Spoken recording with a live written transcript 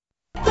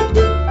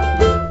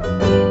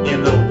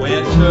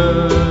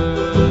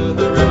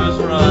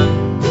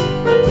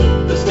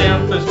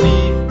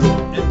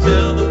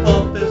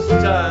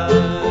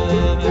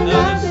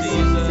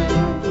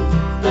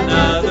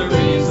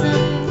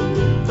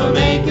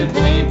to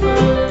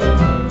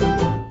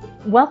paper.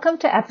 Welcome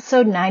to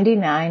episode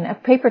 99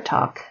 of Paper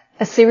Talk,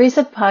 a series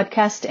of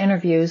podcast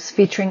interviews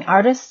featuring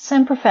artists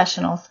and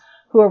professionals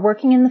who are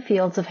working in the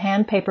fields of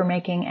hand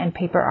papermaking and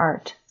paper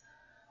art.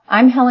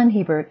 I'm Helen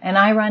Hebert, and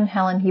I run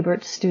Helen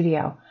Hebert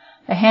Studio,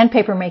 a hand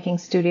papermaking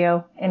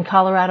studio in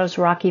Colorado's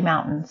Rocky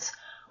Mountains,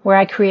 where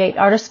I create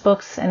artist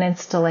books and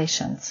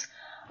installations.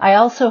 I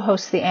also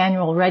host the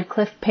annual Red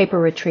Cliff Paper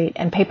Retreat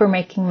and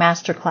papermaking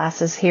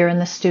masterclasses here in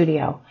the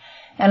studio,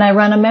 and I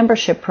run a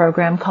membership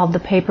program called the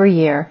Paper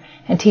Year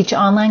and teach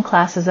online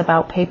classes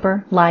about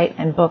paper, light,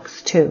 and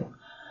books too.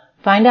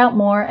 Find out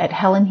more at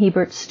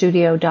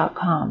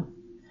helenhebertstudio.com.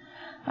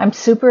 I'm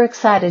super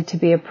excited to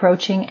be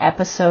approaching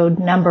episode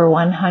number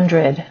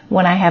 100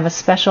 when I have a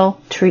special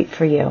treat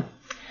for you.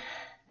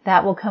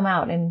 That will come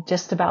out in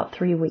just about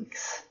 3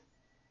 weeks.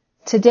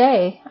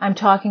 Today, I'm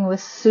talking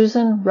with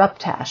Susan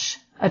Ruptash,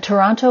 a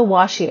Toronto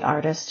washi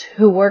artist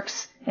who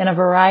works in a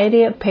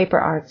variety of paper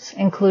arts,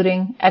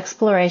 including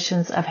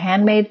explorations of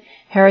handmade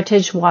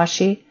heritage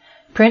washi,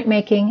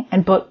 printmaking,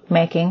 and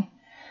bookmaking,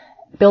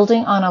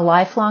 building on a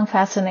lifelong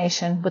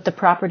fascination with the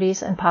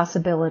properties and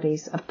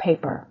possibilities of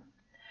paper.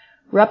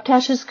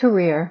 Ruptash's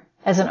career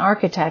as an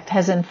architect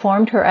has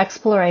informed her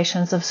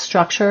explorations of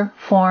structure,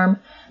 form,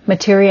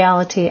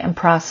 materiality, and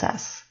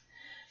process.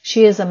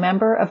 She is a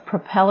member of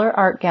Propeller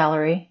Art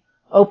Gallery,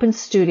 Open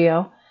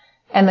Studio,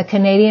 and the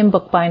Canadian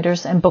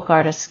Bookbinders and Book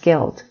Artists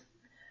Guild.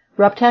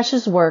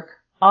 Ruptash's work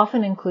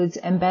often includes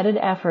embedded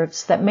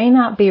efforts that may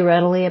not be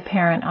readily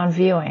apparent on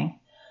viewing,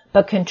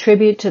 but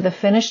contribute to the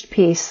finished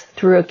piece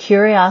through a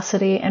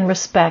curiosity and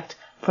respect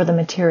for the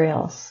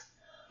materials.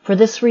 For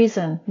this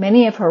reason,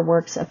 many of her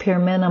works appear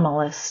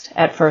minimalist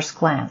at first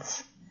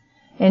glance.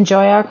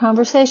 Enjoy our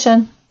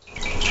conversation.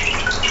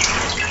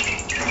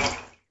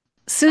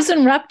 Susan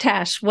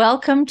Ruptash,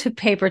 welcome to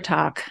Paper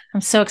Talk.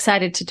 I'm so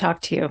excited to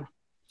talk to you.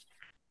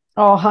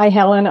 Oh, hi,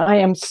 Helen. I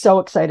am so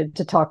excited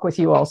to talk with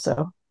you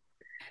also.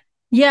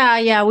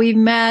 Yeah. We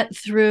met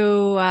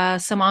through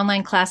some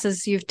online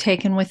classes you've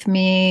taken with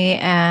me,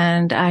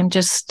 and I'm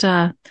just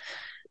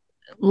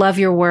love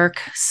your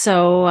work.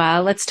 So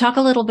let's talk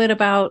a little bit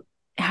about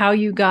how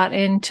you got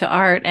into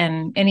art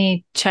and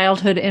any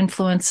childhood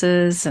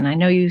influences. And I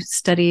know you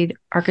studied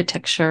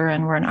architecture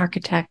and were an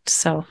architect.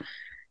 So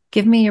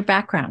give me your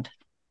background.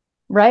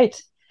 Right.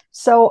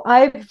 So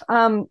I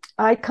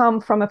come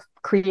from a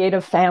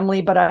creative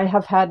family, but I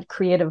have had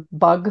creative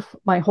bug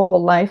my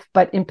whole life.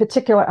 But in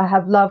particular, I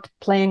have loved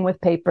playing with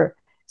paper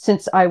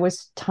since I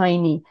was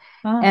tiny.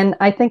 Oh. And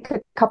I think a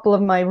couple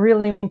of my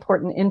really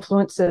important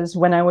influences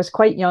when I was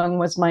quite young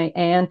was my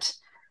aunt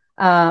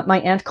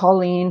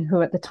Colleen,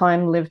 who at the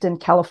time lived in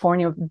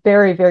California,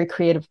 very, very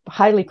creative,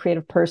 highly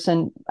creative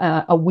person,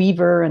 a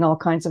weaver and all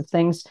kinds of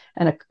things,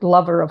 and a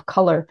lover of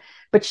color.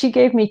 But she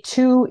gave me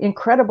two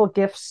incredible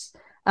gifts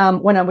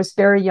when I was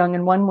very young.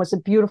 And one was a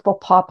beautiful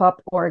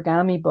pop-up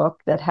origami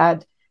book that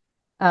had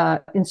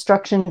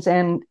instructions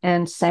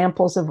and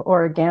samples of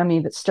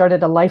origami that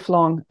started a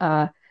lifelong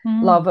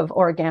love of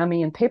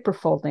origami and paper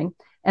folding.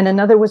 And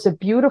another was a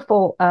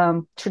beautiful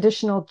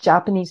traditional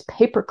Japanese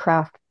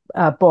papercraft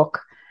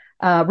book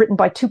written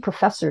by two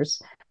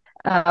professors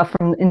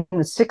from in the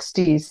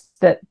 60s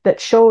that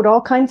showed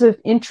all kinds of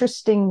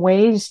interesting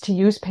ways to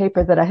use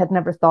paper that I had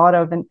never thought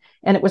of. And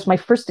it was my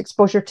first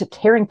exposure to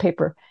tearing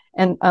paper.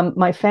 And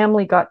my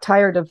family got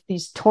tired of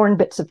these torn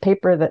bits of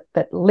paper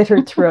that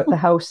littered throughout the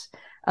house.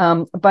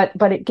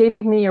 But it gave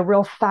me a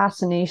real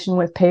fascination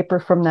with paper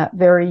from that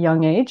very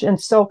young age. And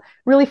so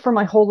really for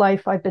my whole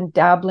life, I've been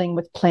dabbling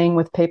with playing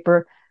with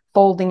paper,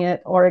 folding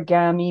it,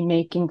 origami,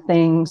 making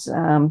things,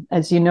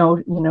 as you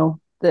know,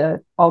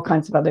 all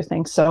kinds of other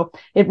things. So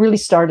it really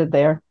started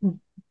there.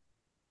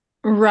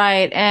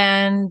 Right.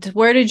 And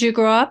where did you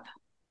grow up?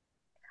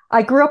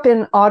 I grew up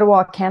in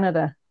Ottawa,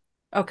 Canada.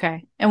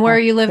 Okay. And where are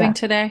you living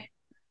today?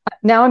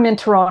 Now I'm in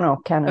Toronto,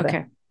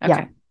 Canada.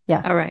 Okay.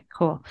 Yeah. All right,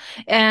 cool.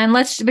 And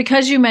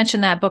because you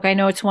mentioned that book, I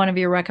know it's one of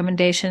your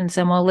recommendations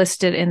and we'll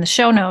list it in the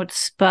show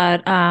notes,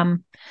 but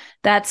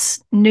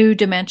that's New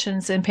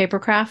Dimensions in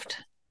Papercraft,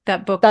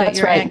 that book that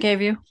your aunt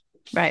gave you?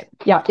 Right.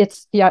 Yeah,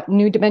 it's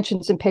New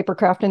Dimensions in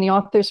Papercraft, and the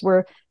authors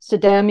were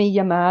Sadami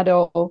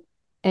Yamado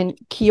and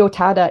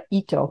Kiyotada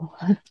Ito.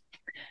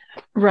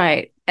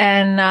 Right.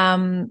 And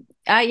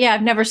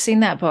I've never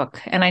seen that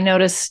book, and I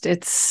noticed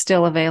it's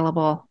still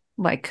available,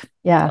 like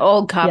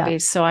old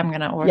copies. So I'm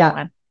going to order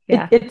one.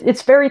 Yeah,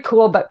 it's very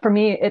cool. But for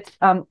me, it's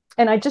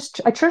and I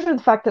treasure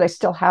the fact that I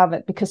still have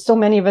it, because so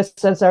many of us,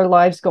 as our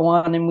lives go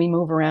on and we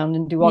move around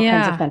and do all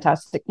kinds of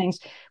fantastic things,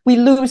 we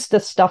lose the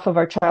stuff of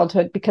our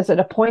childhood because at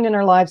a point in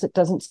our lives it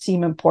doesn't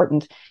seem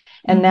important.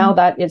 And now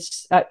that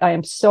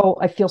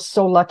I feel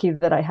so lucky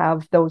that I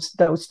have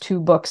those two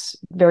books,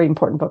 very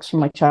important books from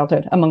my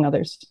childhood, among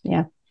others.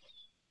 Yeah.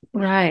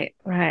 Right.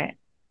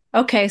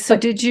 Okay. So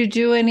did you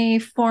do any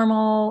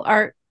formal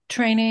art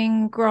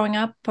training growing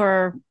up,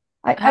 or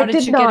I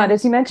did not.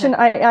 As you mentioned,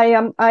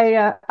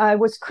 I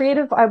was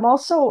creative. I'm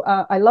also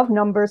I love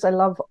numbers. I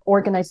love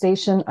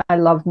organization. I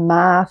love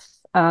math.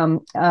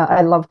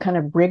 I love kind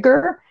of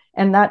rigor,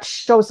 and that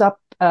shows up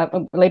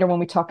later when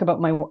we talk about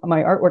my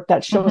artwork,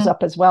 that shows Mm-hmm.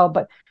 up as well.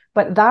 But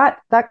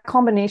that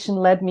combination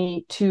led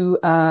me to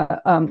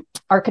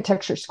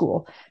architecture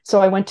school.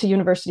 So I went to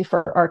university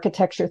for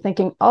architecture,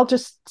 thinking I'll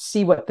just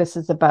see what this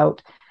is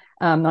about.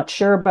 I'm not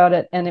sure about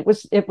it, and it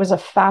was a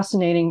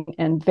fascinating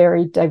and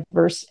very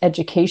diverse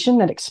education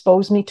that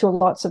exposed me to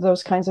lots of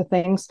those kinds of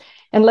things,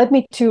 and led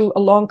me to a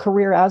long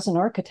career as an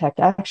architect,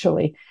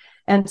 actually.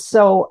 And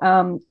so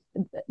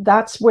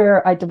that's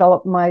where I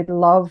developed my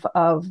love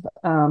of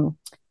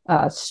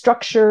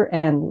structure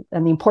and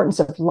the importance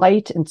of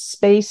light and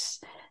space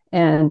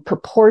and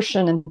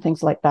proportion and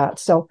things like that.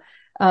 So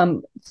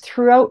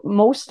throughout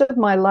most of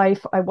my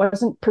life, I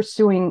wasn't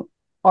pursuing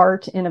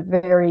art in a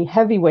very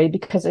heavy way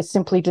because I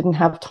simply didn't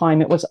have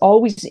time. It was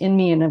always in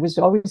me, and it was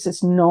always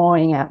just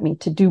gnawing at me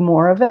to do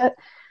more of it.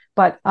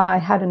 But I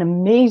had an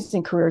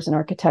amazing career as an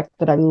architect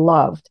that I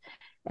loved.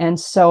 And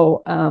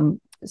so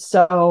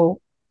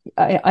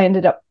I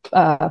ended up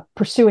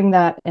pursuing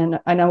that, and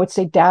I would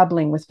say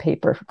dabbling with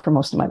paper for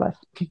most of my life.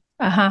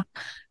 Uh-huh.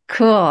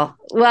 Cool.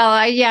 Well,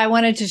 I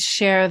wanted to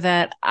share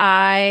that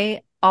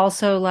I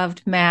also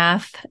loved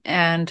math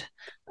and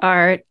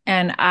art,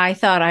 and I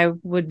thought I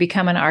would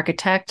become an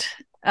architect.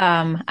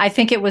 I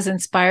think it was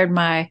inspired.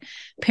 My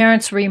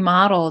parents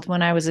remodeled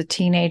when I was a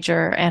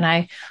teenager, and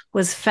I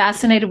was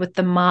fascinated with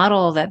the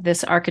model that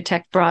this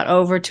architect brought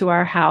over to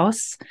our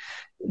house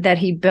that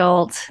he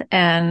built.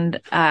 And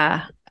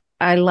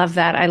I love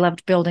that. I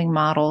loved building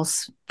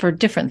models for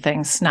different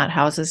things, not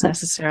houses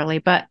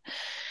necessarily,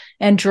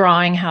 and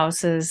drawing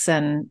houses.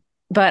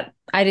 But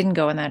I didn't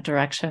go in that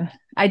direction.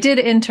 I did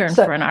intern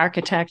for an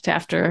architect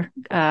after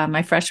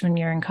my freshman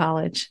year in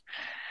college.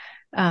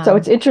 So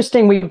it's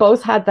interesting. We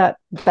both had that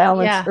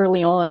balance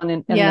early on,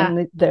 and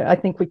then I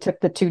think we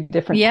took the two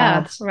different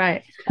paths.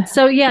 Right.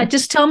 So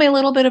just tell me a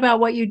little bit about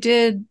what you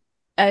did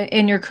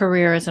in your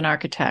career as an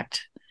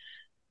architect.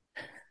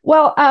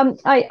 Well,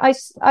 I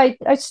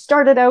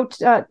started out,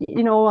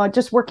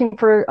 just working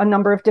for a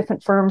number of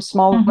different firms,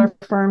 smaller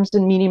firms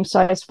and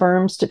medium-sized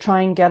firms, to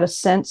try and get a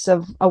sense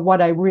of where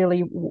I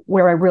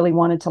really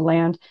wanted to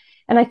land.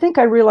 And I think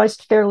I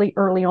realized fairly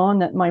early on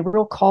that my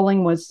real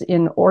calling was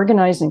in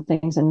organizing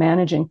things and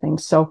managing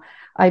things. So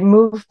I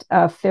moved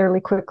fairly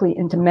quickly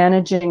into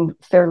managing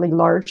fairly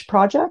large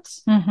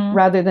projects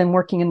rather than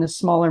working in the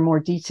smaller, more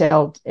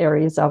detailed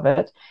areas of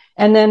it.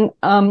 And then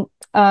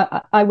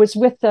I was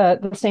with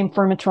the same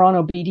firm in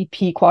Toronto,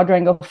 BDP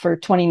Quadrangle, for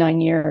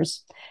 29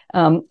 years,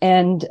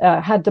 and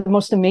had the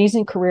most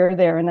amazing career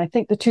there. And I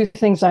think the two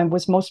things I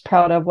was most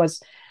proud of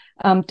was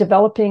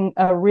developing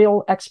a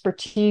real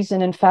expertise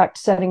and, in fact,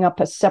 setting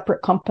up a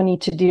separate company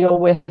to deal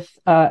with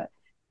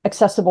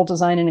accessible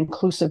design and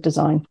inclusive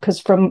design. Because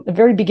from the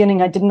very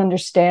beginning, I didn't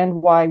understand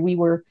why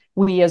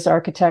we as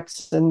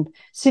architects and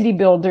city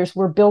builders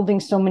were building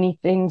so many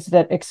things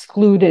that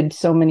excluded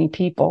so many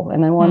people.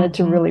 And I wanted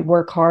to really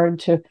work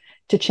hard to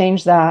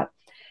change that.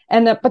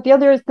 But the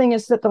other thing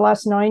is that the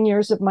last 9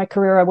 years of my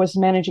career, I was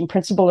managing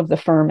principal of the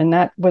firm. And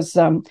that was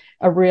a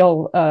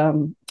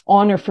real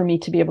honor for me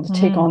to be able to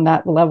take on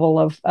that level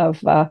of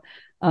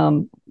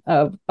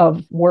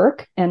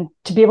work, and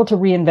to be able to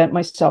reinvent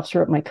myself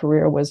throughout my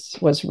career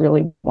was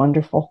really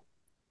wonderful.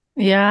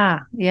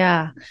 Yeah.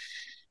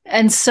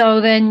 And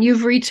so then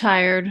you've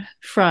retired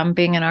from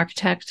being an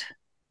architect.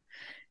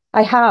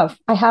 I have.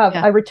 Yeah.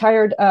 I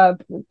retired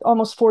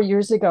almost 4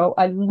 years ago.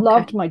 I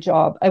loved my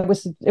job. It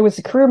was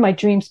a career of my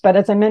dreams. But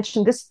as I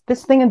mentioned,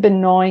 this thing had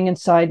been gnawing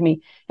inside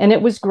me, and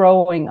it was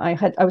growing.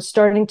 I was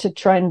starting to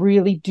try and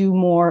really do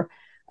more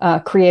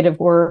creative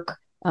work,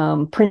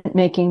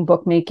 printmaking,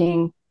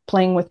 bookmaking,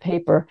 playing with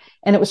paper.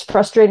 And it was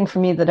frustrating for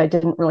me that I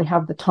didn't really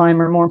have the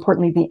time, or more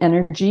importantly, the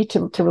energy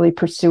to really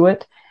pursue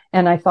it.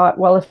 And I thought,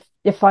 well,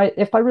 if I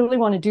really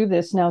want to do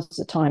this, now's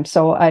the time.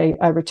 So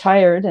I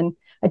retired, and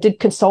I did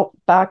consult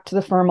back to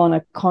the firm on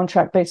a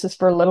contract basis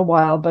for a little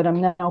while, but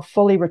I'm now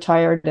fully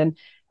retired, and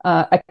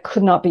I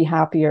could not be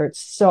happier.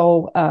 It's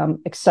so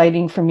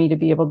exciting for me to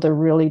be able to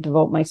really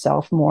devote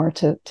myself more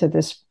to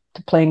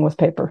playing with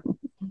paper.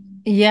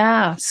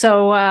 Yeah.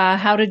 So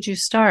how did you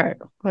start?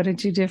 What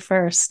did you do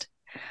first?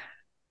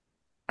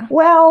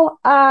 Well,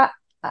 I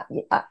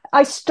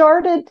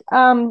started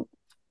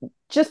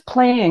just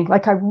playing.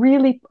 Like, I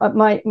really,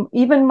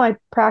 my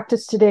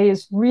practice today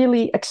is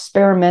really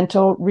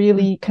experimental,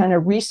 really kind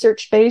of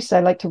research based.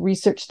 I like to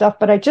research stuff,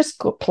 but I just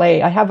go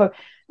play. I have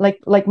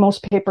like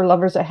most paper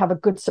lovers, I have a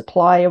good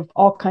supply of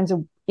all kinds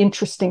of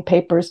interesting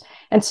papers.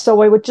 And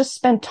so I would just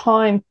spend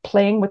time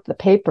playing with the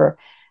paper.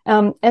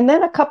 And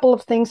then a couple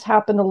of things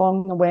happened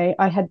along the way.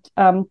 I had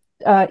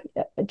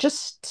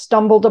just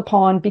stumbled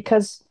upon,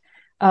 because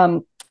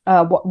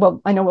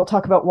well, I know we'll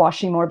talk about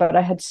washi more, but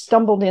I had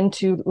stumbled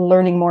into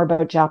learning more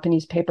about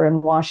Japanese paper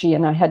and washi,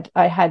 and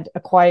I had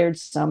acquired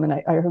some, and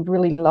I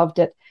really loved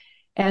it.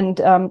 And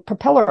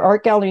Propeller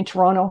Art Gallery in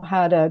Toronto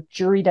had a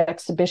juried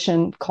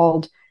exhibition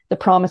called The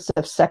Promise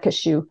of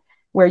Sekishu.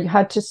 where you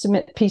had to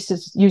submit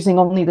pieces using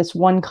only this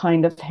one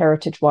kind of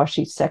heritage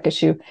washi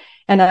sekishu.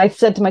 And I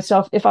said to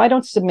myself, if I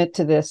don't submit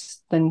to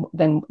this, then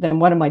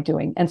what am I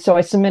doing? And so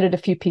I submitted a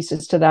few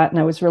pieces to that, and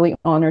I was really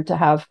honored to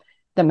have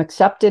them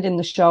accepted in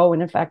the show.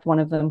 And in fact, one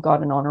of them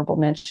got an honorable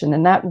mention.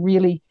 And that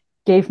really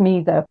gave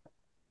me the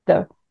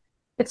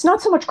it's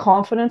not so much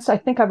confidence. I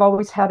think I've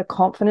always had a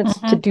confidence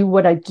to do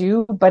what I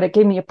do, but it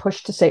gave me a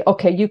push to say,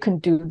 okay, you can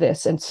do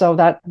this. And so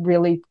that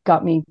really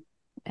got me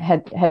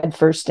head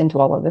first into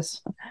all of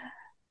this.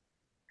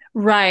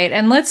 Right.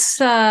 And let's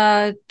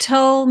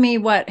tell me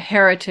what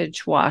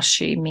heritage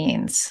washi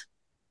means.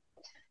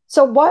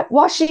 So what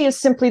washi is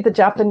simply the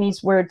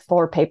Japanese word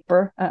for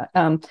paper,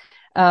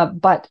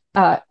 but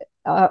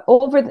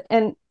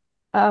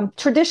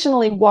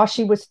traditionally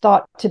washi was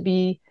thought to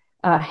be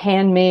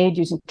handmade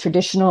using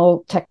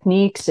traditional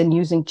techniques and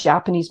using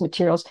Japanese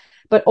materials.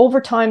 But over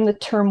time, the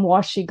term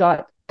washi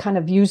got kind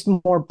of used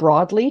more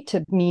broadly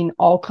to mean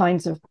all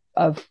kinds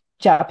of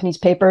Japanese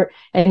paper,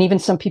 and even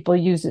some people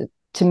use it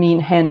to mean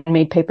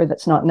handmade paper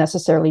that's not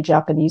necessarily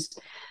Japanese.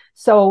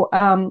 So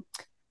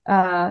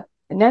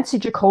Nancy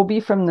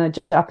Jacoby from the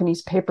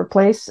Japanese Paper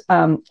Place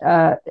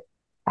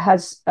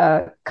has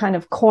kind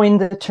of coined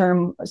the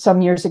term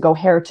some years ago,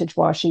 heritage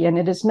washi, and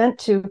it is meant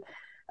to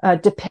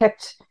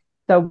depict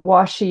the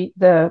washi,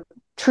 the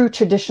true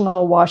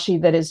traditional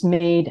washi that is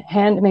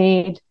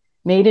handmade,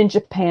 made in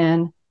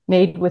Japan,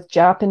 made with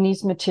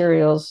Japanese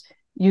materials,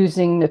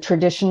 using the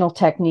traditional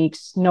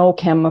techniques, no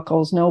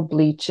chemicals, no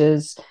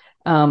bleaches.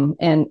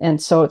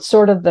 And so it's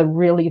sort of the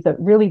really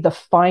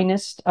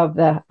finest of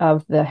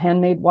the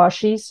handmade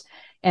washis,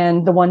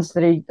 and the ones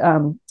that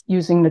are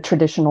using the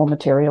traditional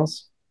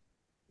materials.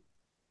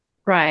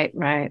 Right.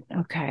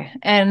 Okay.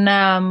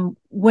 And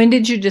when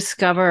did you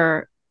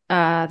discover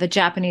the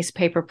Japanese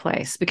Paper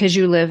Place? Because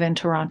you live in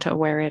Toronto,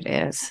 where it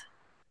is.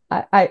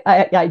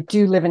 I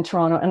do live in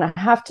Toronto, and I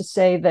have to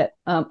say that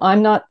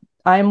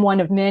I'm one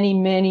of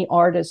many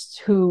artists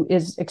who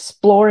is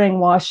exploring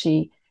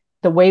washi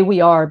the way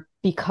we are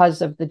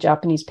because of the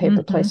Japanese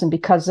Paper Place and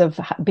because of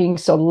being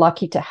so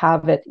lucky to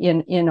have it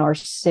in our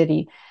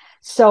city.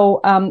 So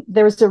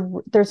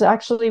there's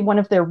actually one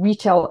of their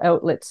retail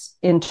outlets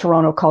in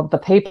Toronto called the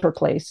Paper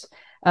Place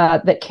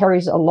that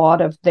carries a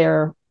lot of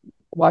their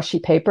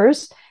washi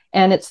papers,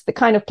 and it's the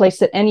kind of place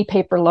that any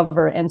paper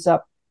lover ends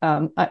up.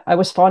 I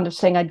was fond of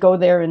saying I'd go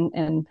there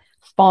and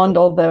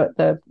fondle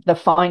the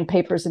fine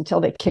papers until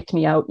they kicked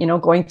me out,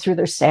 going through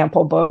their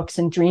sample books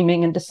and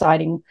dreaming and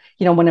deciding,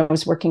 when I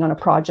was working on a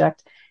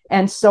project.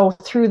 And so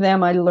through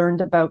them, I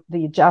learned about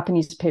the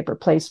Japanese Paper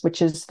Place,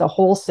 which is the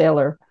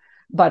wholesaler,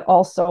 but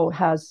also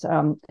has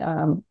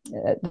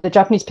the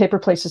Japanese Paper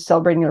Place is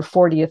celebrating their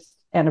 40th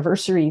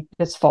anniversary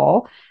this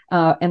fall.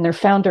 And their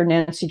founder,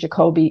 Nancy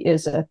Jacoby,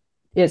 is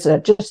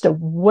just a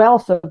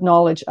wealth of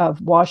knowledge of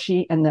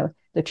washi and the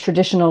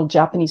traditional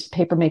Japanese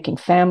papermaking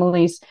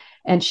families.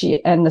 And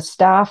she and the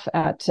staff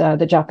at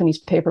the Japanese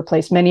Paper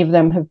Place, many of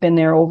them have been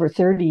there over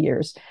 30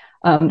 years,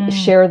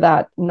 share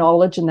that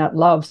knowledge and that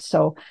love.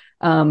 So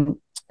they're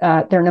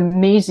an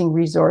amazing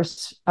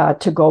resource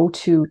to go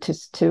to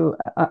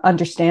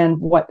understand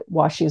what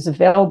washi is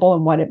available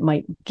and what it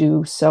might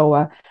do.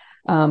 So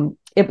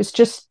it was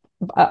just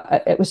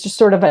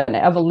sort of an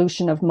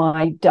evolution of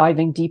my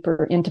diving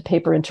deeper into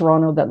paper in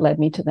Toronto that led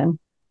me to them.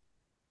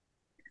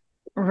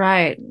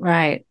 Right.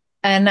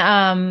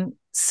 And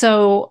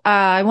so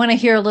I want to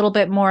hear a little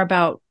bit more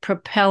about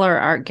Propeller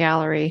Art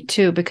Gallery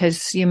too,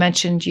 because you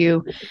mentioned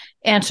you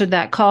answered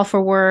that call for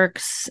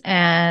works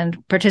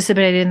and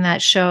participated in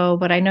that show,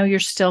 but I know you're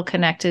still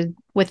connected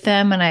with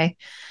them, and I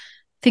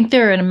think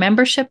they're in a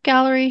membership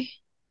gallery.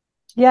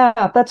 Yeah,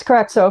 that's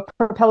correct. So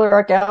Propeller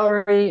Art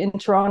Gallery in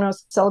Toronto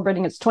is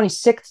celebrating its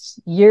 26th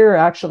year,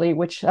 actually,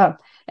 which and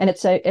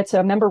it's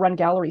a member run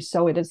gallery.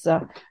 So it is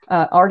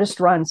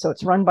artist run. So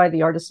it's run by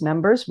the artist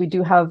members. We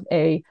do have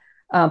a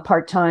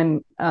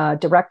part-time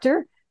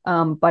director,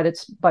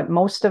 but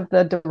most of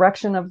the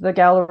direction of the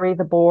gallery,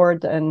 the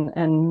board,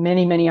 and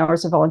many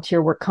hours of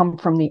volunteer work come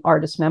from the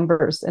artist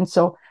members. And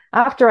so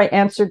after I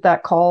answered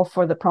that call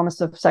for the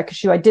Promise of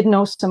Sekishu, I did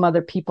know some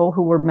other people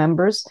who were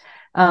members,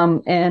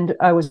 and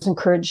I was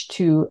encouraged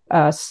to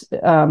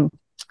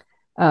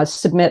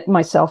submit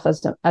myself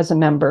as a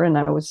member, and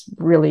I was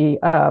really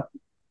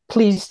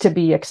pleased to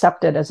be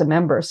accepted as a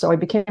member. So I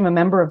became a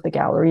member of the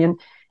gallery,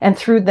 and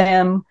through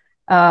them.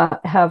 I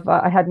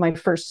had my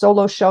first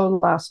solo show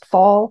last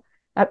fall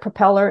at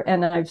Propeller,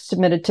 and I've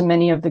submitted to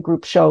many of the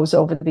group shows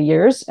over the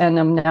years, and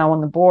I'm now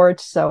on the board.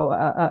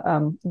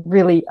 So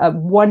really a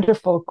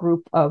wonderful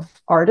group of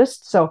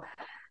artists. So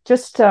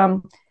just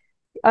making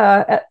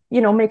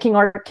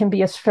art can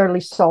be a fairly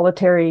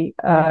solitary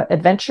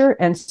adventure,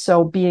 and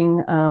so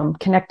being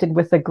connected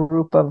with a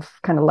group of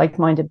kind of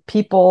like-minded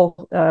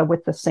people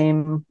with the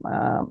same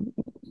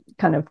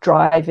kind of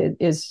drive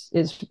is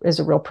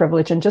a real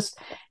privilege. And just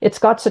it's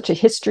got such a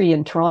history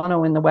in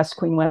Toronto, in the West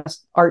Queen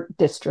West Art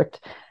District,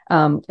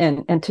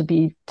 and to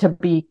be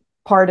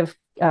part of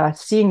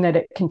seeing that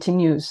it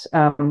continues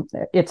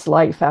its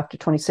life after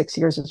 26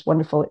 years is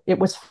wonderful. It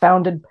was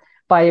founded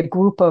by a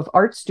group of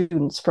art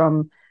students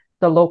from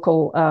the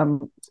local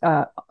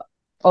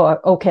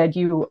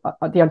OCADU,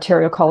 the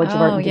Ontario College of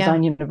Art and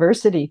Design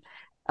University,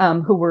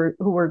 who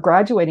were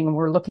graduating and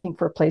were looking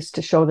for a place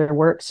to show their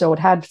work. So it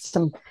had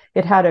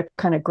a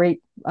kind of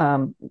great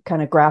kind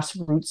of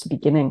grassroots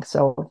beginning.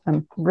 So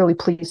I'm really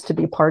pleased to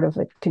be a part of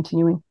it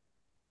continuing.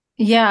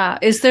 Yeah.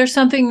 Is there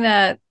something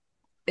that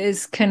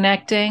is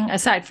connecting,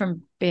 aside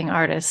from being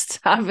artists,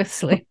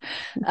 obviously,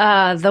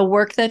 the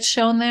work that's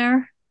shown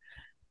there?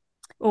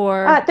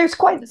 Or there's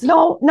quite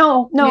no.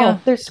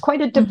 There's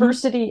quite a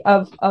diversity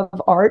of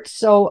art.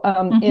 So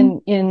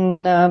in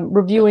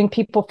reviewing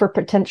people for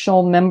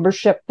potential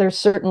membership, there's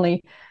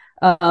certainly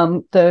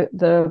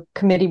the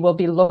committee will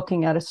be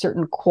looking at a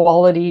certain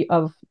quality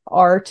of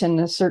art and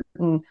a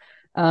certain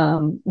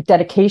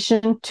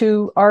dedication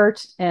to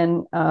art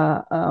and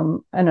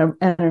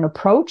an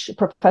approach, a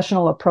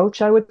professional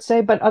approach, I would say.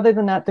 But other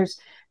than that,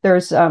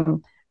 there's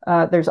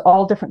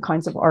all different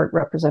kinds of art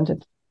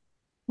represented.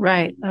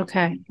 Right.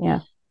 Okay.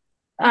 Yeah.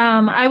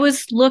 I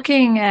was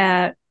looking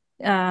at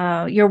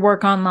your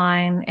work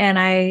online, and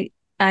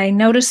I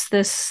noticed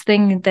this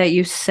thing that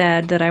you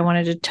said that I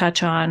wanted to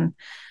touch on.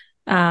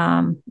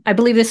 I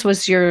believe this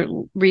was your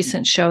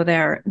recent show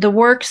there. The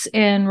works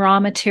in raw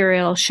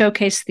material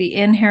showcase the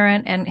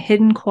inherent and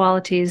hidden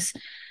qualities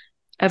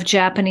of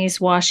Japanese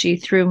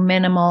washi through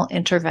minimal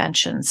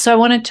interventions. So I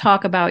want to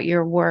talk about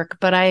your work,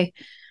 but I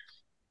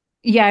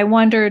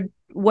wondered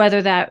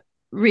whether that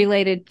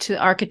related to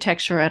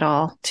architecture at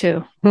all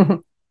too.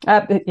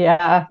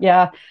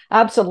 Yeah,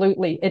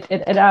 absolutely.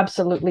 It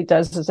absolutely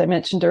does. As I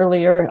mentioned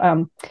earlier,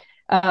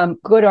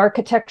 good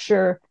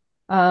architecture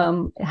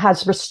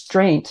has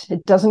restraint.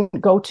 It doesn't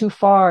go too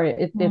far.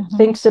 It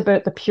thinks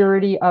about the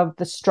purity of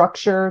the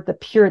structure, the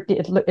purity.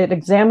 It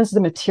examines the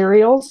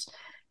materials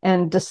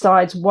and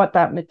decides what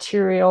that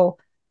material,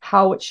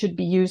 how it should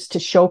be used to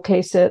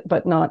showcase it,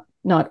 but not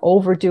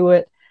overdo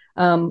it.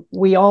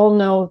 We all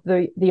know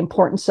the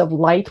importance of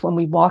light when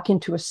we walk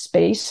into a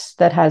space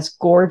that has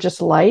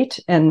gorgeous light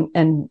and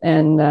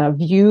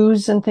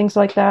views and things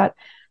like that.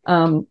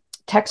 The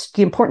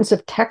importance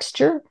of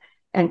texture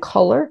and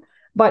color.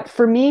 But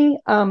for me,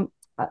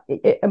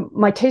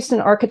 my taste in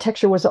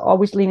architecture was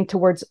always leaning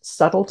towards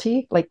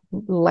subtlety, like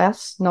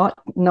less,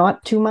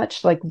 not too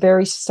much, like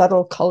very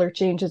subtle color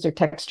changes or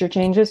texture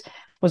changes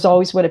was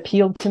always what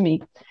appealed to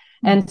me.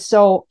 And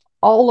so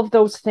all of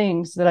those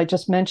things that I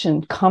just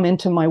mentioned come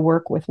into my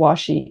work with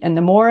washi. And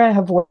the more I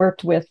have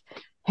worked with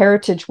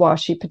heritage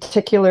washi,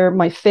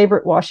 my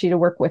favorite washi to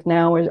work with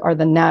now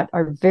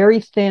are very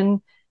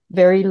thin,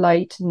 very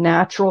light,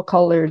 natural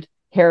colored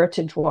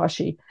heritage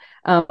washi.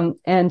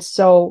 And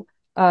so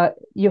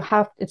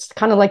it's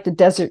kind of like the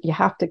desert. You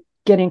have to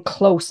get in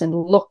close and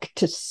look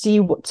to see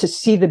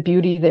the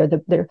beauty there.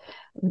 They're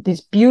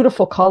these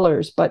beautiful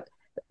colors, but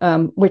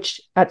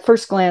which at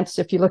first glance,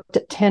 if you looked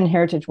at 10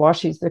 heritage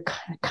washis, they're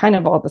kind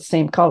of all the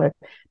same color,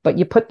 but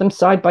you put them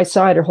side by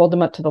side or hold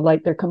them up to the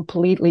light, they're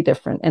completely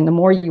different. And the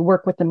more you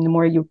work with them, the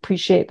more you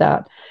appreciate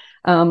that.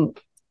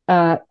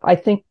 I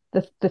think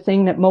the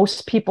thing that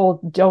most people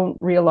don't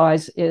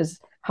realize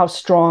is how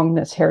strong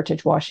this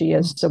heritage washi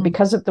is. So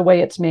because of the way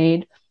it's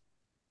made,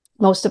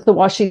 most of the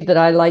washi that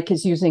I like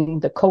is using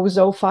the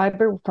kozo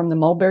fiber from the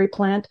mulberry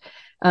plant.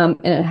 And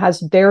it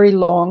has very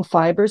long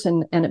fibers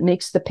and it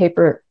makes the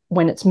paper,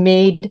 when it's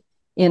made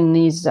in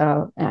these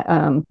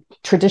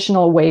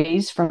traditional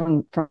ways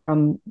from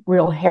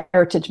real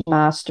heritage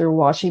master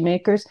washi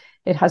makers,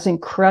 it has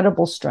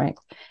incredible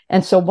strength.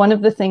 And so one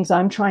of the things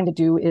I'm trying to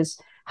do is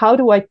how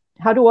do I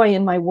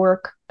in my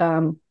work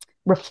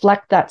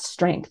reflect that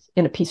strength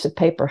in a piece of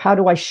paper? How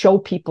do I show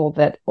people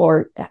that,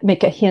 or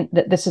make a hint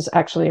that this is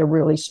actually a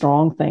really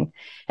strong thing?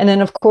 And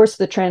then of course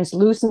the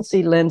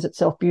translucency lends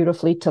itself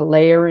beautifully to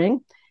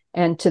layering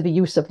and to the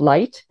use of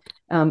light.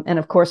 And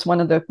of course, one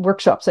of the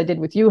workshops I did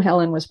with you,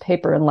 Helen, was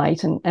paper and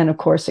light, and of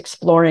course,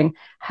 exploring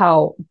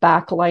how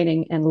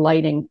backlighting and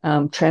lighting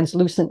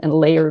translucent and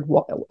layered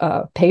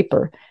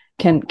paper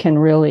can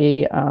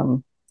really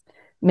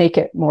make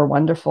it more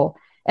wonderful.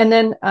 And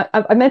then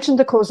I mentioned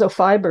the kozo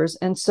fibers,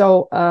 and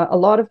so a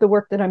lot of the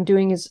work that I'm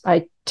doing is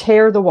I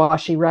tear the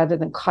washi rather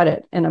than cut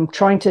it, and I'm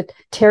trying to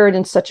tear it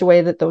in such a way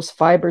that those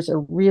fibers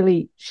are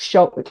really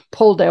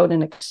pulled out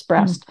and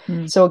expressed.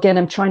 So again,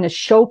 I'm trying to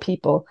show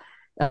people.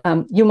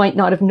 You might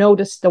not have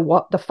noticed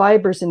the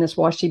fibers in this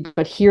washi,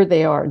 but here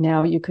they are.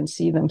 Now you can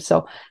see them.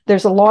 So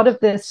there's a lot of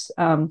this.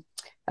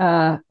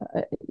 I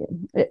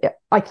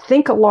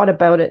think a lot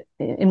about it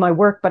in my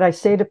work, but I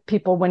say to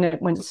people when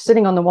it's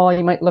sitting on the wall,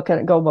 you might look at it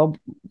and go, well,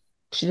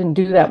 she didn't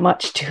do that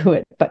much to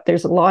it, but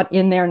there's a lot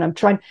in there. And I'm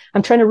trying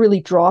to really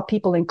draw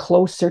people in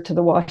closer to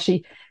the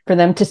washi for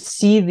them to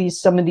see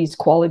some of these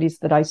qualities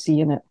that I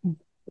see in it.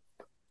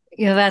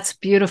 Yeah, that's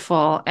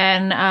beautiful.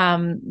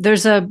 And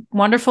there's a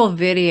wonderful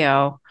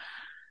video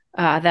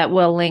that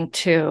we'll link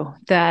to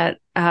that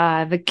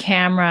the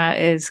camera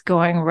is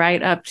going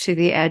right up to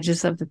the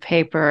edges of the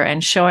paper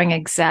and showing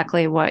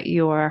exactly what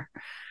you're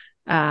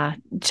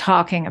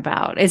talking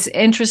about. It's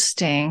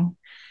interesting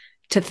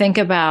to think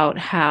about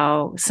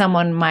how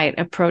someone might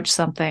approach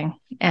something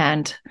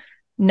and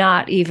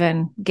not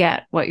even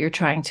get what you're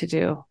trying to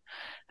do.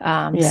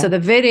 So the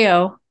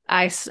video,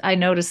 I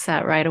noticed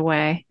that right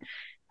away.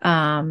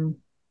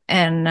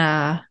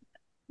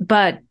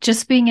 But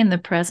just being in the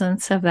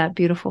presence of that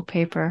beautiful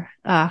paper.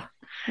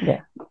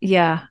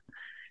 Yeah.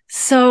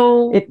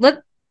 So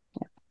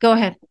go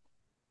ahead.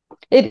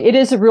 It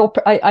is a real,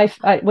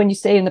 when you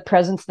say in the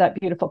presence of that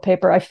beautiful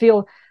paper, I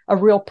feel a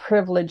real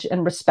privilege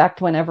and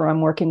respect whenever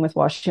I'm working with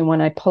washi.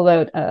 When I pull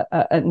out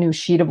a new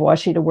sheet of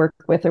washi to work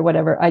with or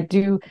whatever, I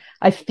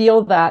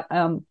feel that.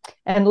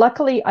 And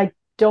luckily I've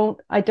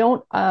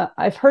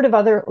heard of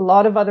a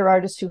lot of other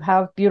artists who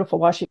have beautiful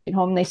washi at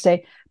home. And they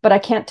say, but I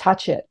can't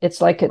touch it.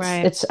 It's like,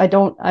 they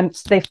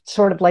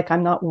sort of like,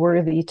 I'm not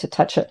worthy to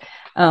touch it.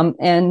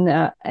 And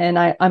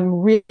I'm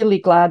really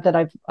glad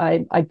that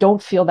I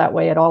don't feel that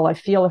way at all. I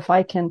feel if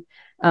I can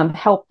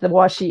help the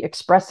washi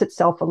express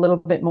itself a little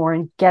bit more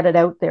and get it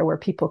out there where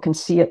people can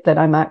see it, that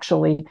I'm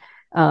actually,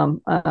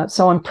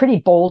 so I'm pretty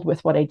bold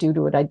with what I do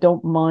to it. I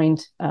don't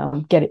mind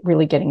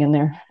really getting in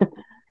there.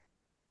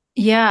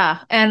 Yeah.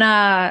 And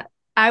I've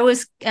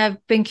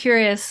been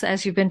curious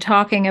as you've been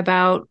talking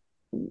about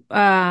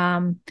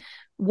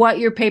what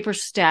your paper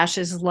stash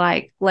is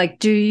like. Like,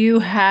 do you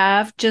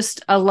have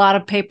just a lot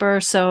of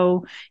paper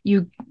so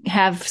you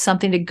have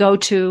something to go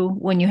to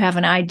when you have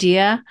an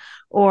idea?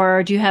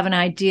 Or do you have an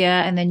idea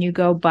and then you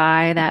go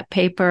buy that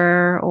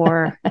paper?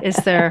 Or is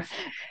there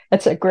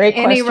That's a great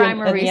any question.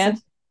 rhyme or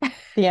reason?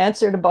 The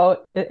answer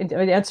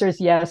is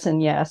yes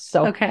and yes.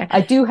 So okay. I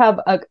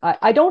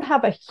don't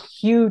have a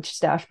huge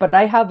stash, but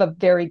I have a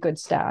very good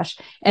stash.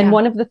 And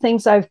one of the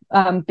things I've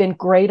been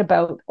great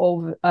about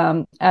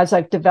as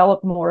I've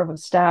developed more of a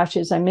stash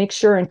is I make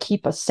sure and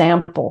keep a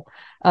sample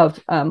of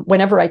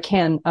whenever I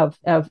can of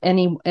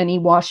any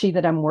washi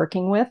that I'm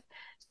working with,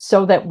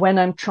 so that when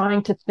I'm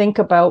trying to think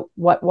about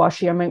what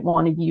washi I might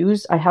want to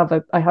use, I have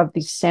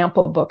these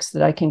sample books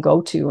that I can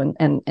go to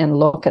and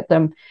look at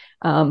them.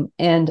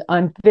 And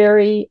I'm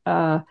very,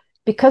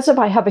 because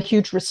I have a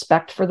huge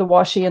respect for the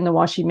washi and the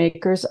washi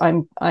makers. I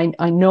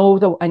know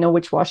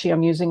which washi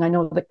I'm using. I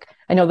know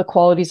the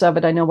qualities of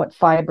it. I know what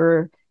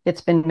fiber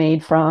it's been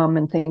made from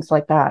and things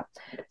like that.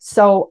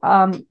 So,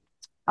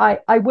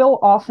 I will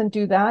often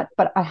do that,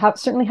 but I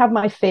certainly have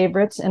my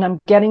favorites, and I'm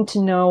getting to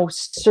know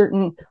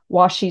certain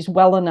washis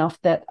well enough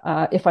that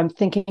if I'm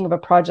thinking of a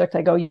project,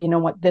 I go, you know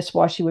what, this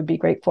washi would be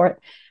great for it.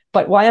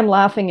 But why I'm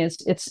laughing is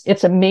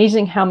it's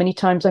amazing how many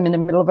times I'm in the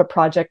middle of a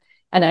project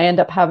and I end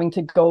up having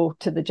to go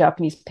to the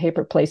Japanese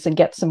paper place and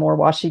get some more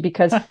washi,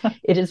 because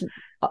it is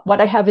what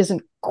I have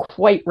isn't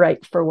quite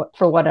right for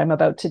what I'm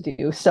about to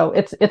do. So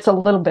it's a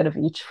little bit of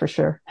each for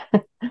sure.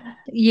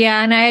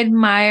 Yeah, and I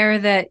admire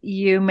that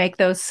you make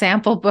those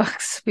sample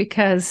books,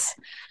 because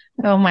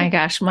oh my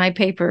gosh, my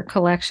paper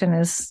collection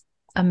is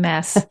a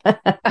mess.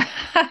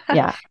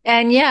 Yeah.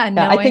 And knowing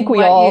I think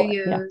what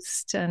you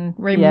used and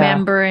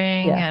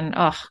remembering and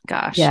oh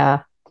gosh.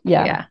 Yeah.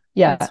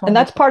 And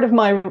that's part of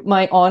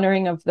my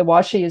honoring of the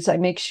washi, is I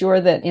make sure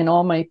that in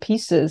all my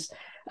pieces,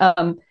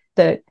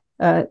 that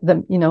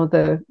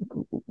the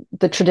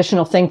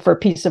traditional thing for a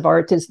piece of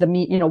art is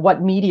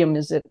what medium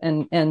is it,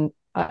 and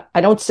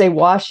I don't say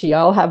washi.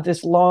 I'll have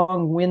this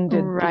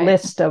long-winded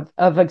list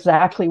of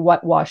exactly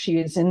what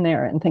washi is in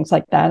there and things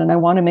like that, and I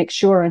want to make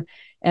sure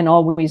and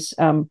always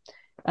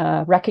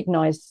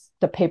recognize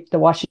the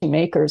washi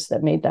makers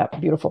that made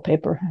that beautiful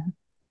paper.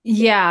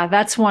 Yeah,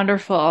 that's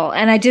wonderful.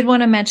 And I did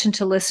want to mention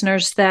to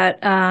listeners that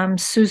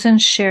Susan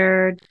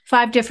shared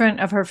 5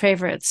 different of her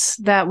favorites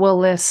that we'll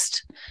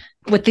list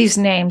with these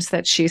names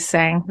that she's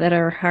saying that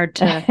are hard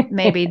to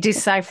maybe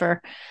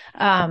decipher.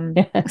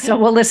 So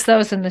we'll list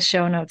those in the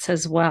show notes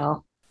as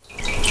well.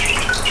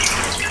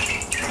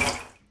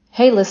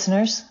 Hey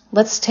listeners,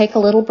 let's take a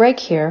little break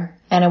here,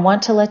 and I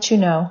want to let you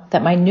know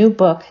that my new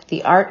book,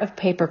 The Art of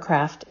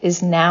Papercraft,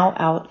 is now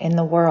out in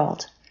the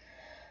world.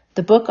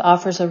 The book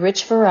offers a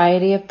rich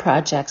variety of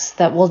projects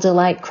that will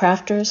delight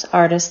crafters,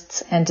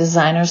 artists, and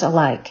designers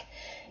alike,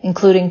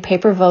 including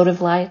paper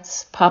votive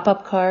lights,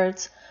 pop-up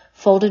cards,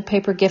 folded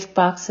paper gift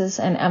boxes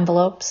and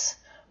envelopes,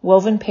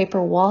 woven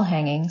paper wall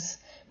hangings,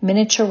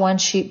 miniature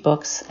one-sheet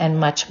books, and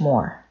much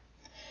more.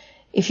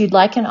 If you'd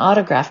like an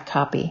autographed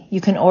copy,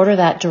 you can order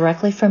that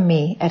directly from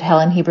me at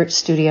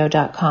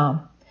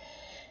helenhebertstudio.com.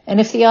 And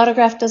if the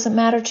autograph doesn't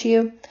matter to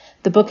you,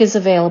 the book is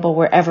available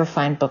wherever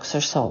fine books are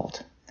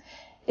sold.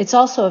 It's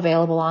also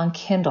available on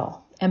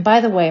Kindle. And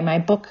by the way, my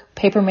book,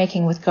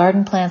 Papermaking with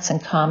Garden Plants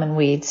and Common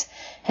Weeds,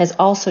 has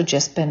also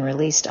just been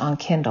released on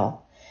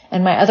Kindle.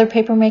 And my other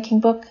papermaking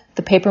book,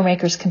 The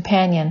Papermaker's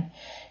Companion,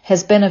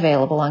 has been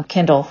available on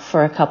Kindle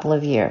for a couple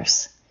of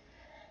years.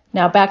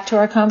 Now back to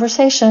our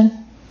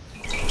conversation.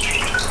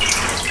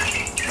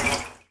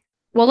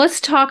 Well,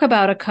 let's talk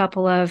about a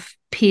couple of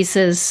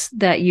pieces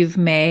that you've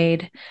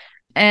made.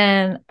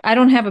 And I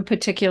don't have a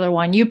particular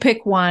one. You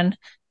pick one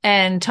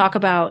and talk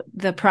about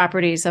the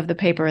properties of the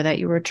paper that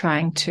you were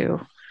trying to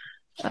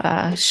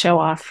show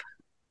off.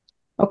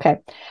 Okay.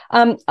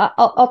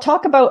 I'll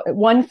talk about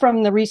one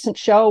from the recent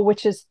show,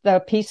 which is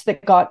the piece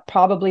that got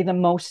probably the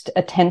most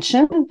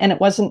attention. And it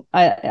wasn't,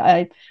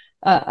 I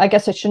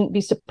guess I shouldn't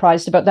be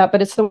surprised about that,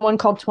 but it's the one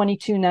called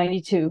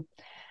 2292.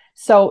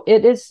 So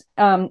it is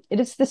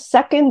the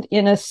second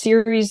in a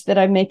series that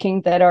I'm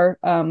making that are,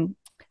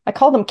 I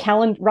call them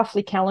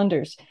roughly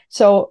calendars.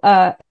 So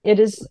it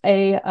is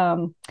a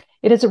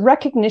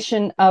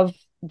recognition of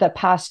the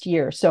past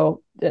year.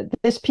 So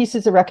this piece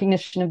is a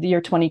recognition of the year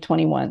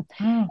 2021.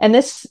 And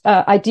this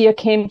idea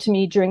came to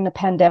me during the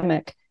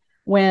pandemic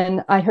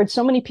when I heard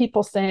so many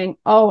people saying,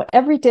 oh,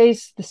 every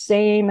day's the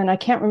same. And I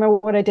can't remember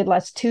what I did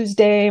last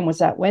Tuesday. And was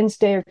that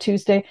Wednesday or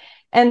Tuesday?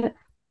 And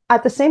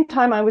at the same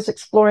time, I was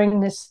exploring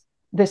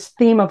this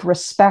theme of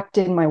respect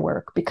in my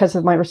work because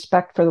of my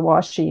respect for the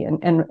washi.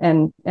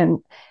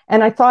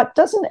 And I thought,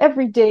 doesn't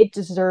every day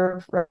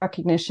deserve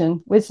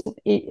recognition?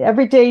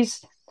 Every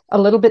day's a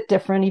little bit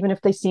different, even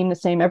if they seem the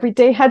same. Every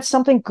day had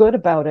something good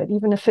about it,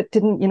 even if it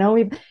didn't,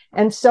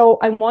 and so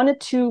I wanted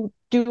to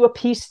do a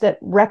piece that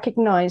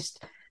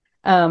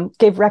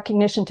gave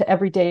recognition to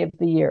every day of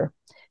the year.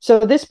 So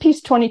this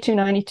piece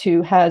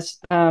 2292 has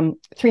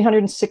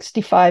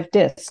 365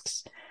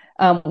 discs,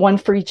 one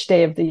for each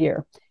day of the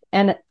year.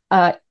 And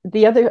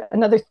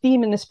another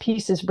theme in this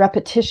piece is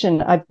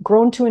repetition. I've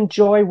grown to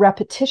enjoy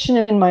repetition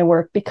in my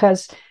work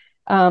because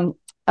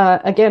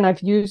again,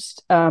 I've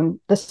used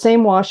the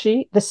same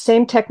washi, the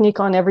same technique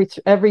on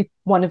every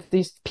one of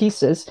these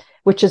pieces,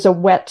 which is a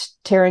wet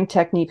tearing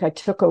technique. I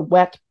took a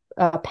wet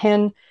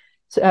pen,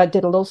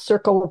 did a little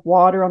circle of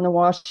water on the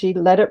washi,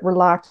 let it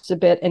relax a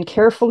bit, and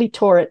carefully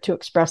tore it to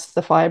express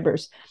the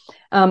fibers.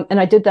 And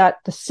I did the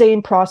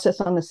same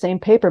process on the same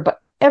paper, but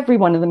every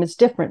one of them is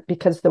different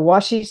because the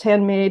washi's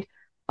handmade.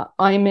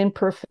 I'm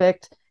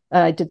imperfect.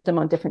 I did them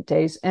on different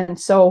days, and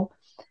so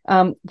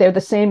they're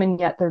the same and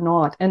yet they're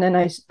not. And then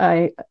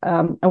I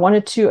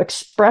wanted to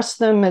express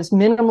them as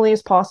minimally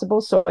as possible,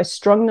 so I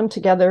strung them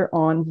together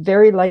on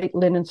very light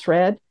linen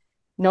thread,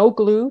 no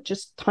glue,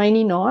 just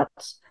tiny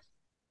knots,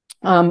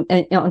 and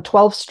on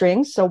 12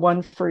 strings, so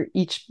one for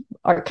each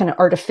kind of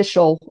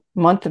artificial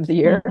month of the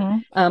year,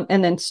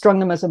 and then strung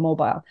them as a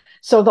mobile.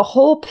 So the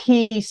whole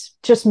piece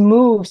just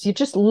moves. You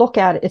just look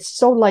at it. It's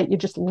so light. You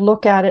just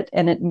look at it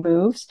and it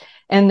moves.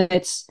 And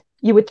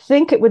you would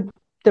think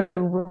the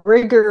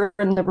rigor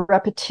and the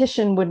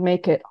repetition would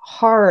make it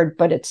hard,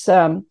 but it's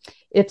a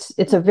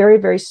very,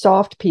 very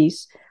soft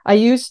piece. I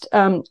used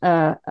one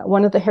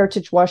of the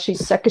heritage washi,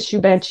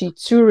 Sekishubanchi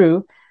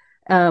Tsuru,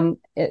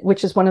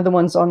 which is one of the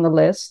ones on the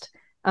list,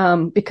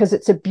 because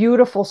it's a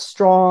beautiful,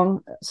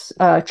 strong,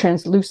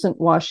 translucent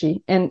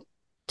washi. And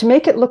to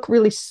make it look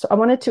really, I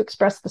wanted to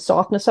express the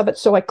softness of it.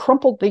 So I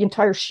crumpled the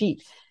entire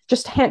sheet,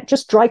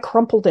 just dry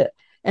crumpled it,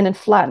 and then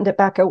flattened it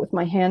back out with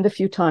my hand a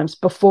few times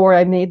before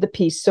I made the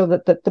piece, so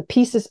that the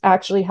pieces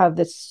actually have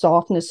this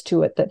softness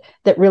to it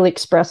that really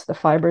express the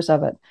fibers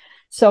of it.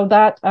 So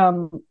that,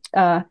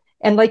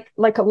 and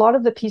like a lot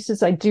of the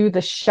pieces I do,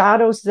 the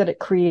shadows that it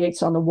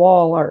creates on the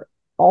wall are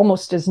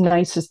almost as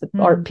nice as the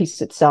art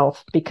piece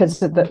itself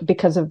because of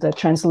the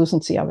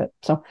translucency of it.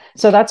 So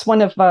that's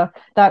one of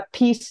that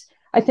piece.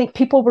 I think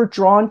people were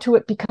drawn to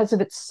it because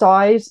of its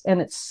size and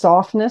its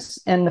softness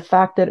and the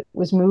fact that it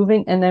was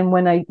moving. And then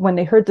when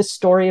they heard the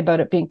story about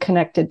it being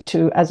connected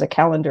to as a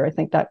calendar, I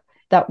think that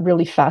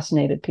really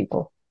fascinated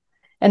people.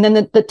 And then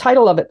the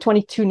title of it,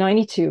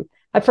 2292.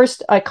 At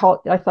first I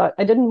thought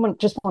I didn't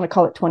just want to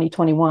call it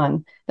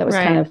 2021. That was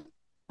kind of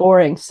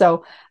boring.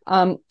 So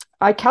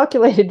I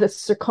calculated the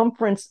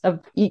circumference of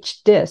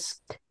each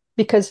disc,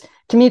 because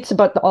to me, it's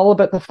all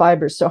about the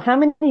fibers. So how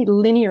many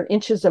linear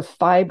inches of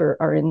fiber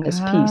are in this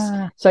piece?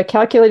 So I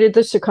calculated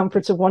the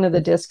circumference of one of the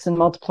discs and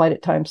multiplied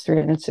it times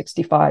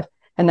 365.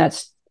 And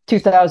that's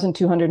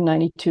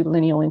 2,292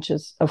 lineal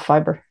inches of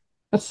fiber.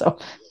 So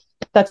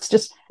that's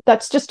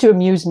just to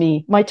amuse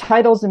me. My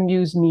titles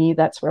amuse me.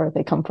 That's where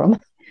they come from.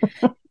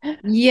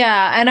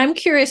 Yeah. And I'm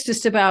curious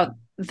just about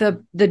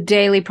the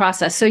daily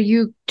process. So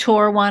you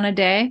tore one a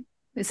day?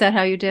 Is that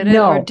how you did it?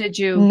 No, or did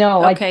you?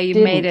 No, okay,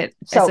 you made it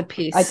as a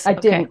piece. I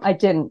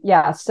didn't.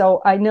 Yeah.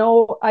 So I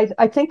know,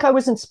 I think I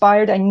was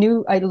inspired.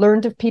 I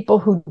learned of people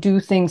who do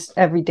things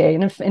every day.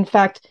 And in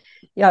fact,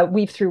 yeah,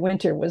 Weave Through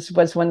Winter was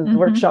one of the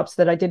workshops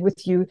that I did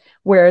with you,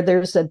 where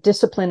there's a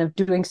discipline of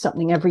doing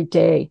something every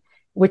day,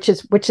 which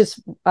is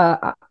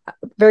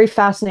very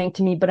fascinating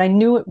to me. But I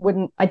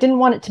didn't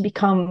want it to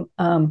become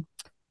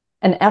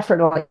an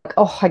effort, like,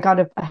 oh,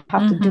 I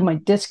have to do my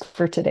disc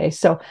for today.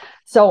 So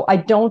I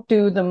don't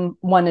do them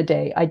one a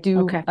day. I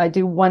do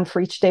one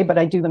for each day, but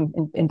I do them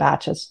in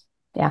batches.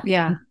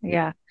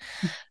 Yeah.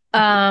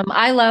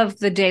 I love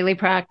the daily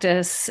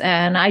practice,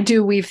 and I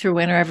do Weave Through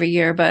Winter every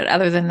year. But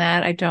other than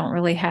that, I don't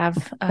really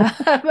have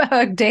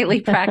a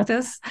daily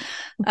practice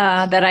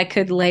that I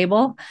could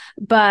label.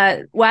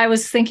 But I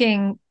was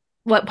thinking,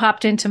 what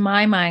popped into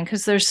my mind,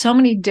 because there's so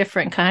many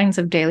different kinds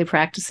of daily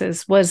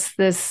practices, was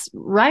this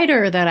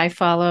writer that I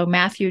follow,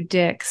 Matthew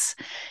Dix,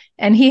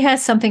 and he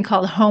has something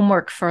called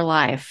Homework for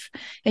Life.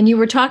 And you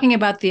were talking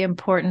about the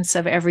importance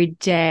of every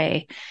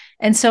day.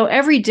 And so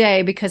every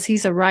day, because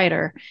he's a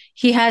writer,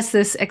 he has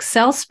this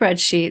Excel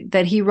spreadsheet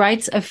that he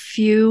writes a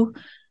few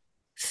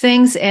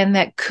things in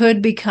that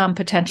could become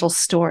potential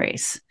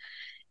stories.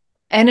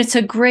 And it's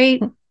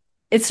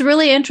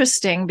really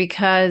interesting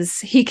because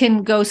he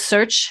can go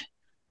search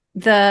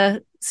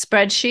the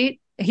spreadsheet.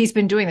 He's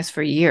been doing this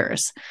for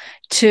years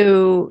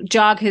to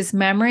jog his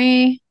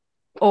memory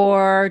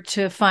or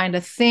to find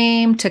a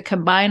theme, to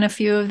combine a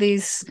few of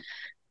these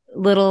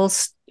little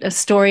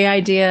story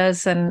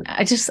ideas. And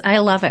I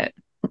love it.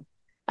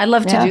 I'd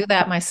love to do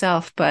that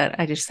myself, but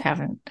I just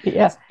haven't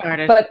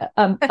started. But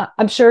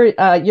I'm sure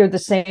you're the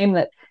same,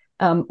 that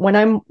when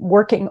I'm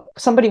working,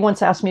 somebody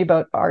once asked me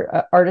about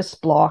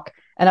artist block,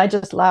 and I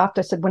just laughed.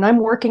 I said, when I'm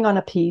working on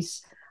a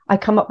piece, I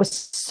come up with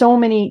so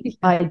many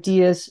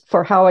ideas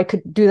for how I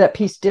could do that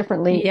piece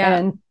differently,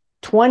 and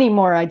 20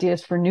 more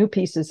ideas for new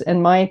pieces.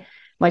 And my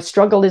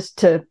struggle is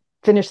to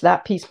finish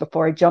that piece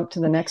before I jump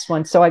to the next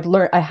one. So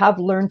I have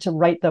learned to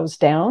write those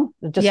down,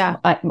 just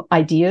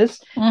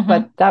ideas.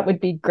 But that would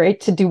be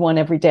great to do one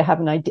every day. Have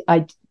an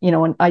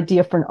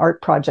idea for an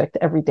art project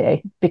every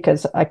day,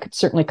 because I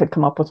certainly could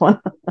come up with one.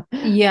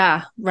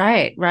 Yeah,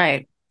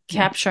 right.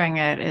 Capturing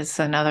it is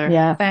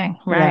another thing,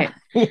 right?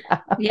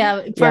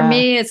 For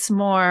me, it's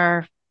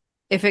more,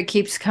 if it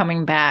keeps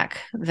coming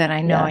back, then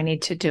I know I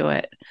need to do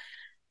it.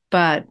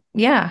 But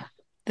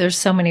there's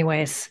so many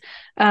ways.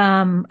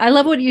 I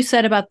love what you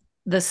said about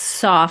the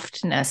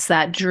softness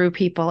that drew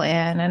people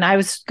in. And I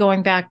was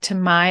going back to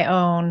my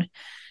own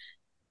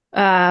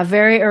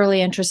very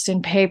early interest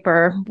in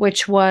paper,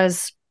 which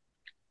was,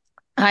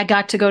 I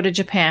got to go to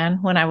Japan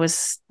when I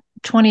was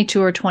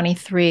 22 or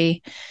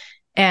 23,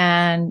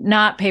 and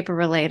not paper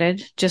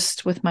related,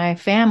 just with my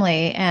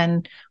family.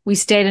 And we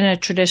stayed in a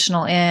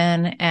traditional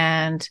inn,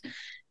 and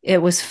it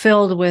was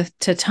filled with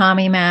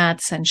tatami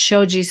mats and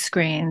shoji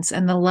screens,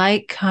 and the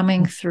light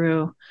coming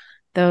through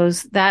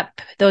those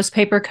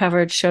paper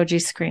covered shoji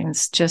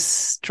screens just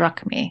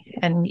struck me.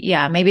 And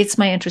maybe it's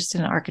my interest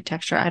in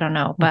architecture, I don't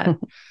know. But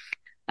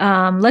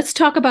let's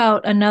talk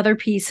about another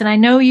piece. And I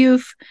know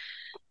you've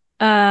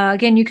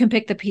again, you can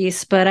pick the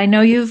piece, but I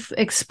know you've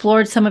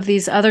explored some of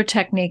these other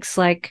techniques,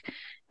 like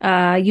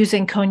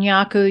using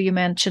konnyaku. You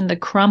mentioned the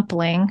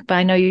crumpling, but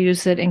I know you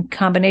use it in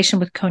combination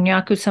with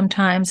konnyaku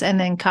sometimes, and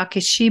then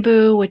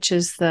kakishibu, which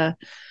is the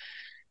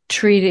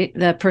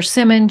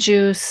persimmon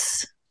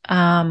juice.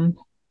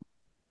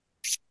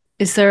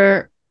 Is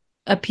there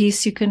a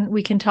piece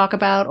we can talk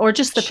about, or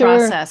just the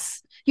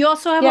process? You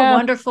also have a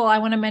wonderful, I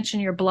want to mention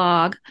your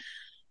blog,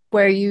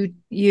 where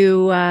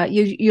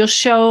you'll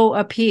show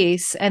a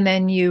piece and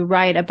then you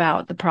write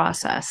about the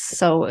process.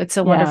 So it's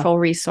a wonderful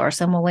resource,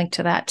 and we'll link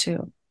to that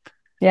too.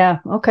 Yeah.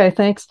 Okay.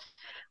 Thanks.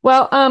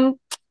 Well,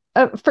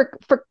 for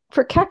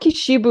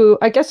kakishibu,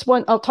 I guess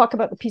I'll talk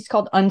about the piece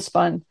called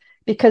Unspun,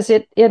 because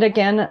it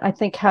again, I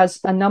think,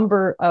 has a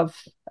number of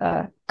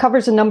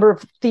covers a number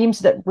of themes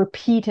that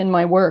repeat in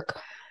my work.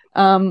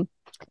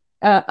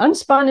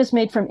 Unspun is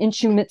made from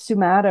Inshu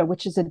Mitsumata,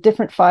 which is a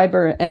different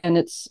fiber, and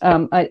it's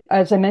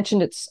as I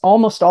mentioned, it's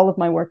almost all of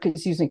my work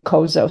is using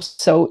kozo.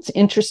 So it's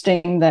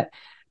interesting that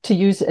to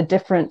use a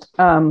different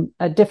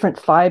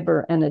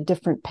fiber and a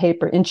different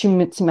paper. Inshu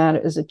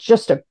Mitsumata is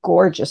just a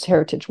gorgeous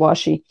heritage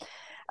washi,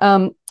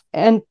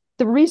 and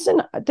the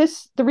reason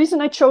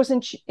I chose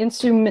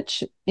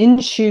Inshu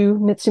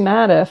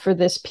Mitsumata for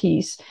this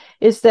piece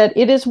is that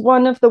it is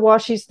one of the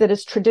washis that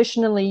is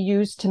traditionally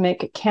used to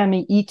make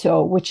kami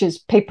ito, which is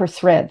paper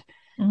thread.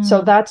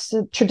 So that's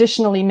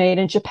traditionally made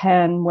in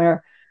Japan,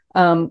 where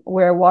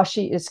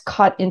washi is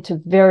cut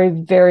into very,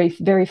 very,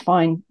 very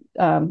fine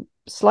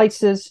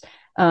slices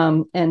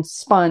and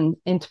spun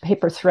into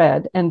paper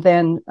thread, and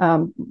then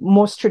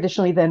most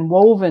traditionally then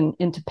woven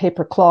into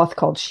paper cloth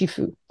called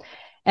shifu.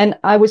 And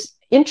I was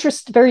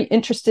very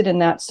interested in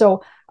that.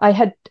 So I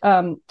had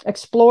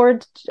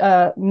explored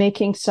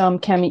making some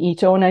kami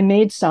ito, and I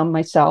made some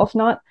myself,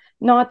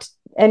 not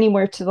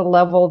anywhere to the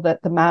level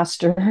that the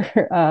master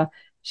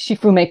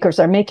shifu makers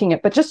are making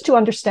it, but just to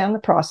understand the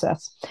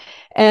process.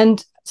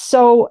 And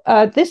so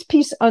this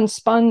piece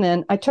Unspun,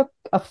 then I took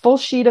a full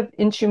sheet of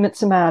Inshu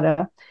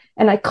Mitsumata,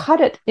 and I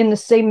cut it in the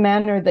same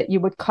manner that you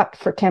would cut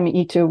for kami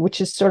ito, which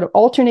is sort of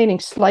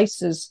alternating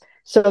slices,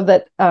 so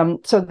that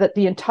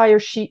the entire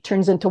sheet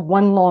turns into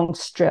one long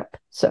strip.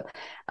 So,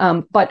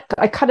 but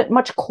I cut it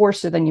much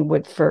coarser than you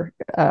would for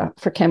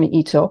kami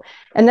ito,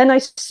 and then I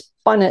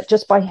spun it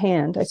just by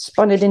hand. I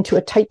spun it into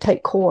a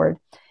tight cord,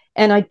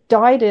 and I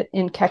dyed it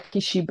in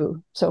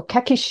kakishibu. So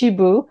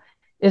kakishibu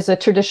is a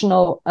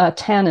traditional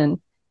tannin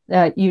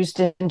used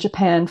in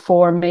Japan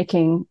for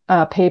making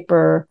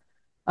paper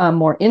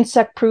more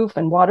insect-proof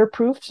and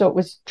waterproof. So it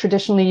was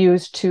traditionally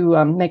used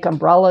to make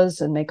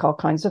umbrellas and make all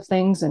kinds of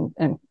things,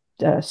 and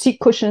seat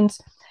cushions.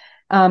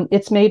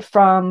 It's made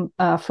from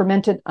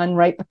fermented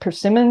unripe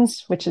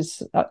persimmons, which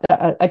is,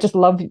 I just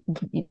love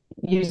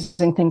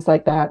using things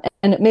like that.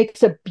 And it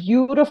makes a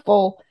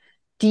beautiful,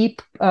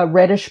 deep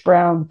reddish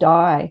brown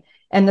dye.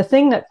 And the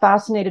thing that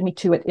fascinated me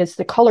to it is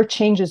the color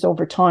changes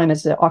over time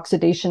as the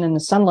oxidation and the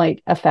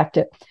sunlight affect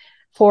it.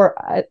 For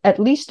at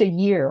least a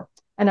year,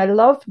 And I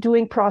love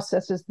doing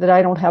processes that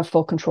I don't have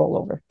full control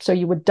over. So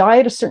you would dye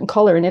it a certain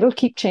color and it'll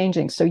keep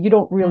changing. So you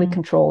don't really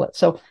control it.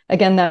 So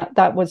again,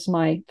 that was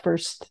my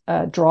first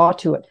draw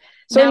to it.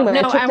 So now,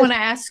 anyway, I want to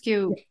ask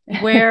you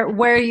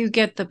where you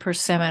get the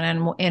persimmon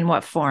and in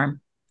what form.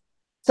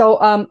 So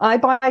I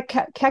buy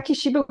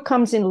kakishibu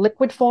comes in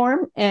liquid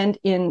form and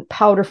in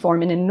powder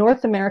form. And in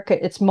North America,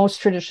 it's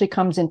most traditionally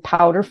comes in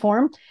powder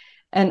form.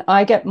 And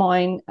I get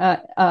mine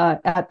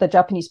at the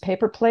Japanese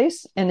paper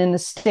place. And in the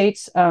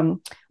States,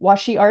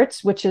 Washi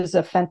Arts, which is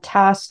a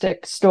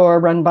fantastic store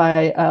run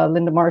by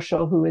Linda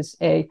Marshall, who is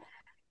a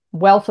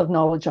wealth of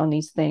knowledge on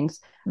these things,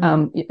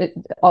 it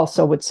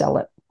also would sell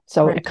it.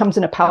 So it comes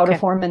in a powder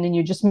form, and then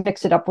you just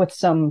mix it up with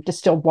some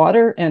distilled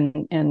water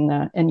and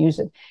use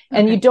it.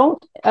 And you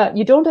don't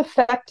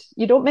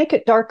make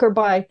it darker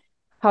by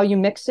how you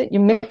mix it. You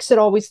mix it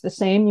always the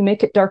same. You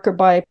make it darker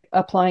by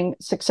applying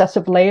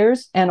successive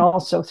layers and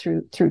also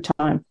through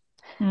time.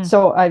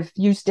 So I've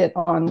used it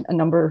on a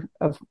number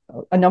of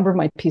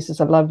my pieces.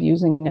 I love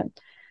using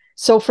it.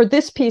 So for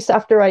this piece,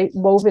 after I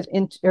wove it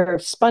into or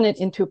spun it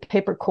into a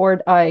paper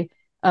cord, I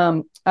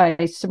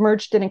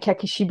submerged it in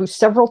kakishibu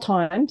several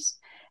times.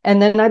 And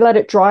then I let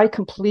it dry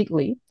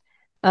completely.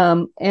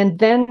 And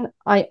then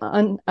I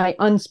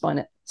unspun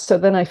it. So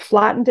then I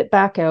flattened it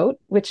back out,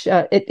 which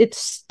it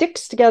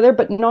sticks together,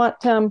 but not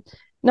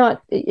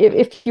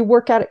if you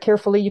work at it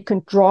carefully, you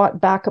can draw it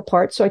back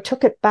apart. So I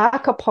took it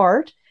back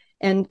apart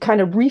and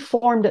kind of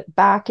reformed it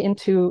back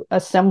into a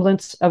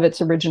semblance of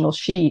its original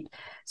sheet.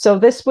 So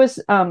this was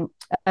an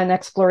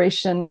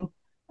exploration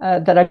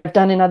that I've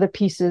done in other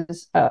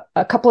pieces.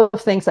 A couple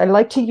of things. I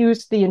like to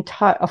use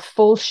a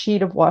full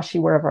sheet of washi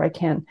wherever I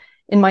can.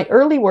 In my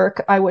early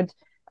work, I would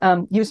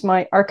use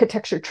my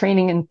architecture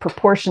training in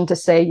proportion to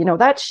say,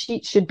 that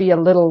sheet should be a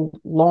little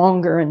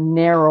longer and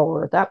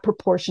narrower. That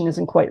proportion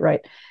isn't quite right.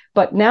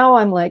 But now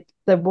I'm like,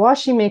 the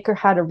washi maker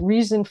had a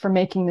reason for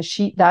making the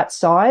sheet that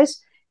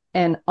size,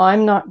 and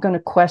I'm not going to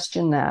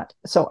question that.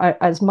 So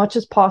as much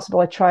as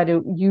possible, I try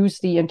to use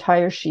the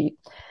entire sheet.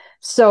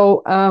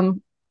 So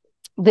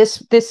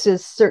this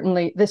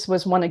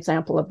was one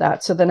example of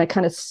that. So then I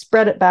kind of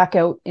spread it back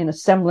out in a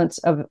semblance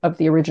of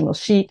the original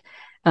sheet,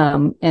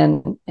 and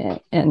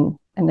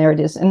there it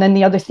is. And then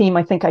the other theme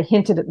I think I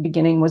hinted at the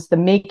beginning was the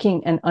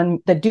making and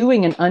the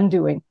doing and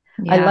undoing.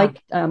 Yeah.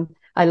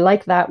 I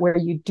like that, where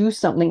you do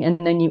something and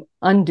then you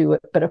undo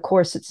it, but of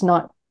course it's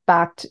not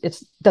back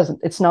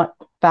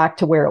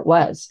to where it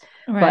was.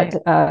 Right.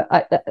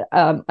 But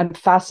I'm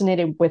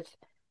fascinated with.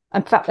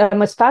 I'm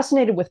as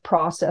fascinated with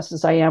process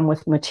as I am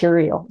with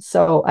material.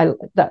 So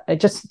it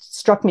just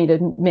struck me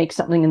to make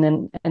something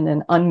and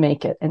then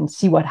unmake it and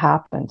see what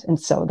happened. And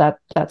so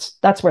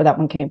that's where that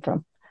one came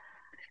from.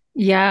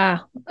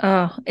 Yeah,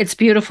 it's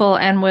beautiful,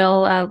 and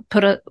we'll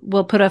put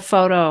a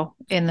photo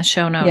in the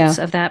show notes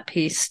of that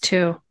piece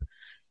too.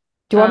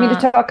 Do you want me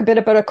to talk a bit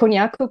about a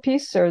konyaku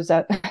piece, or is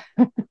that,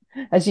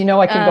 as you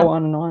know, I can go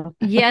on and on?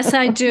 Yes,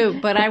 I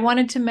do. But I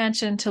wanted to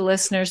mention to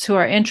listeners who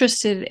are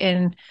interested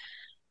in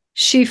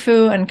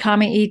Shifu and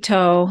Kami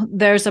Ito,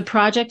 there's a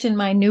project in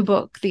my new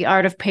book, The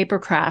Art of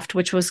Papercraft,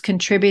 which was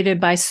contributed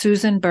by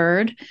Susan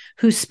Bird,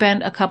 who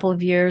spent a couple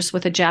of years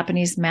with a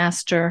Japanese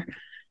master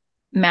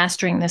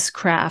mastering this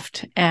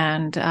craft.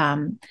 And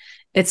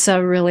it's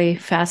a really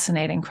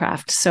fascinating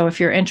craft. So if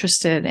you're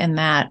interested in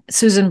that,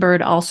 Susan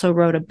Bird also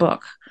wrote a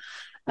book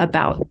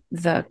about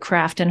the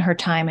craft and her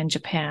time in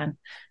Japan,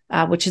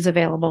 which is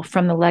available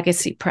from the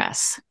Legacy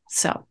Press.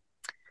 So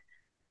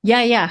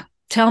yeah.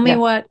 Tell me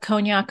what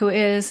konyaku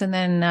is, and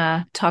then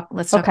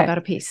let's talk about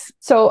a piece.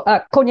 So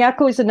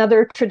konyaku is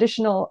another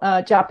traditional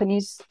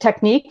Japanese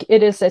technique.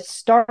 It is a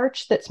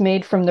starch that's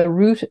made from the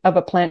root of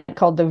a plant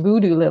called the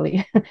voodoo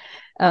lily.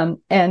 And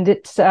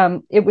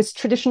it was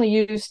traditionally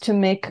used to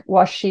make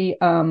washi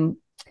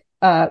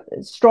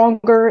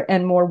stronger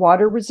and more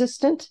water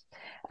resistant.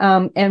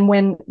 And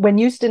when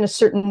used in a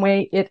certain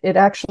way, it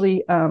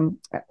actually,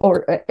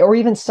 or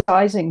even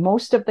sizing,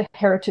 most of the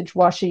heritage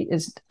washi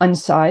is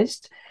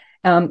unsized.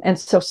 And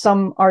so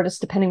some artists,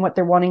 depending what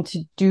they're wanting to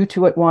do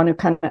to it, want to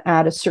kind of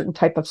add a certain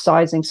type of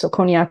sizing. So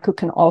konyaku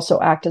can also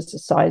act as a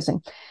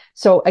sizing.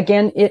 So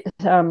again,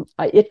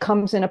 it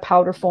comes in a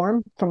powder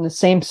form from the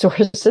same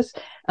sources,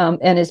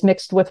 and is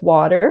mixed with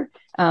water.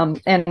 And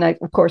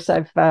of course,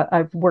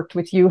 I've worked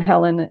with you,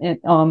 Helen,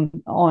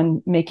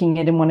 on making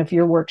it in one of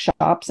your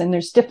workshops. And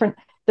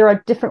there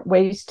are different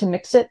ways to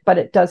mix it, but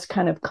it does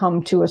kind of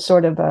come to a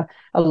sort of a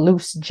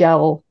loose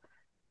gel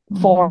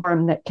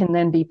form that can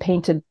then be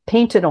painted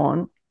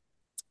on,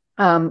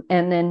 and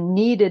then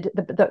kneaded.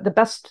 The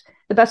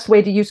best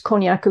way to use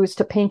konyaku is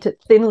to paint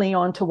it thinly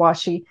onto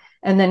washi,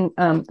 and then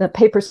the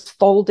paper's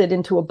folded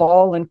into a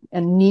ball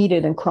and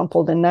kneaded and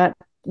crumpled, and that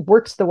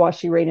works the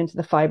washi right into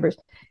the fibers.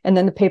 And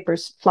then the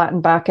paper's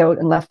flattened back out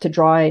and left to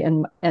dry,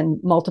 and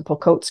multiple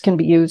coats can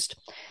be used.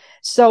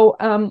 So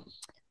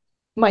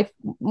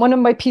one of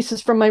my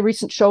pieces from my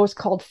recent show is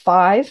called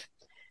 5.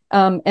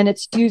 And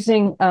it's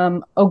using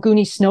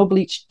Oguni Snow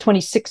Bleach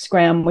 26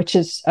 gram, which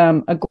is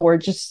a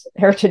gorgeous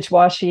heritage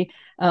washi.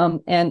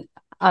 And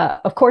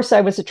of course,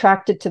 I was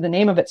attracted to the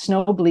name of it,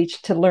 snow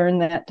bleach, to learn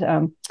that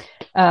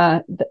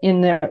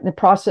in the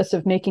process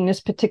of making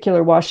this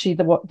particular washi,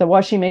 the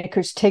washi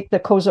makers take the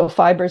kozo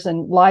fibers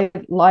and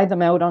lie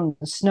them out on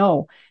the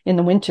snow in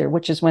the winter,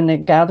 which is when they're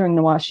gathering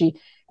the washi.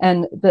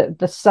 And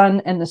the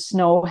sun and the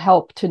snow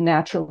help to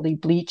naturally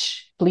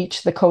bleach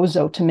the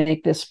kozo to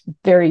make this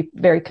very,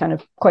 very kind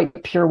of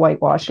quite pure white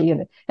washi.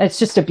 And it's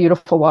just a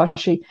beautiful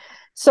washi.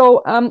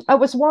 So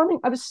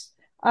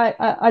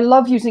I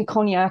love using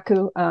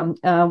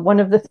konnyaku. One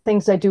of the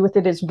things I do with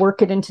it is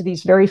work it into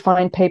these very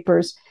fine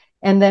papers.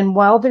 And then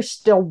while they're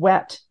still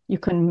wet, you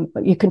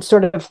can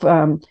sort of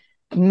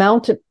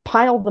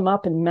pile them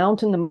up and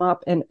mountain them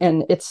up. And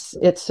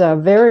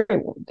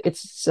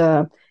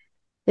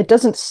it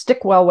doesn't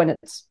stick well when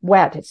it's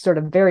wet. It's sort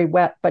of very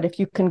wet. But if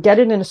you can get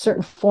it in a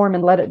certain form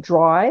and let it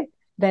dry,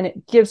 then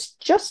it gives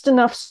just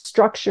enough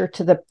structure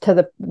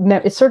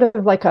it's sort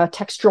of like a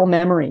textural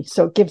memory.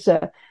 So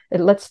it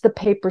lets the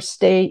paper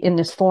stay in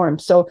this form.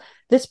 So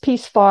this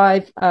piece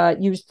 5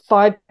 used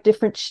 5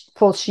 different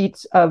full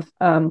sheets of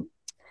the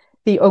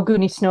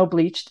Oguni snow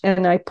bleached,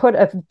 and I put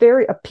a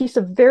piece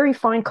of very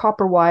fine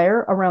copper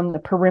wire around the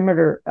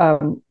perimeter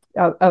of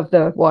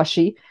the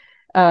washi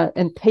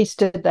and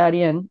pasted that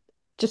in,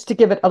 just to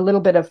give it a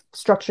little bit of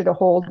structure to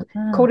hold,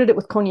 coated it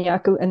with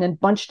konnyaku, and then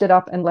bunched it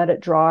up and let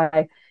it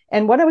dry.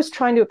 And what I was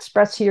trying to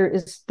express here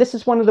is, this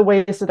is one of the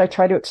ways that I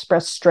try to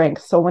express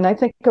strength. So when I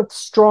think of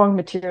strong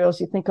materials,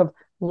 you think of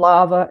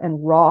lava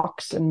and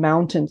rocks and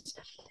mountains.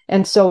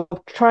 And so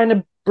trying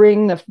to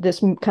bring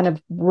this kind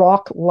of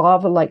rock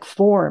lava-like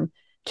form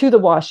to the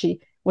washi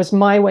was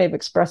my way of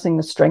expressing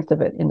the strength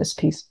of it in this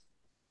piece.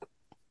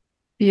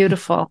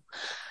 Beautiful.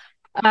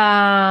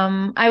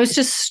 I was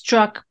just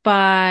struck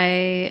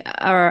by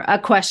a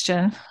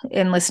question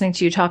in listening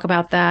to you talk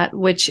about that,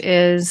 which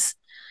is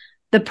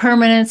the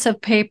permanence of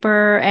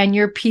paper, and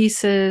your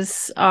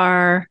pieces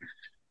are,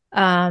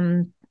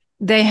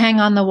 they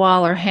hang on the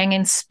wall or hang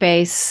in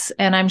space.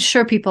 And I'm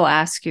sure people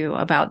ask you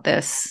about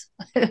this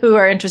who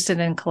are interested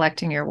in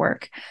collecting your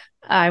work.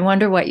 I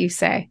wonder what you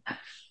say.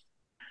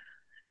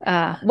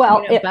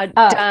 About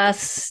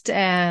dust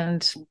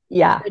and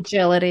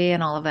fragility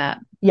and all of that.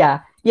 Yeah.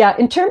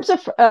 In terms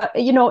of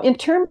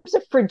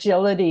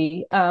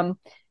fragility,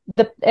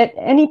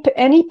 any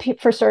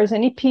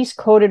piece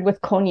coated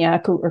with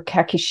konnyaku or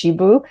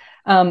kakishibu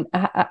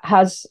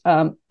has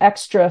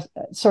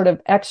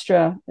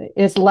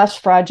is less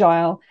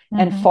fragile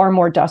and far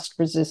more dust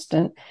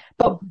resistant.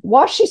 But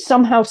washi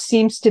somehow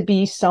seems to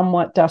be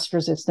somewhat dust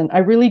resistant. I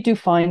really do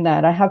find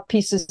that. I have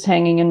pieces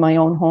hanging in my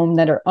own home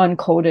that are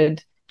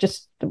uncoated,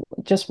 just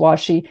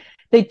washi.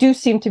 They do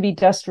seem to be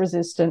dust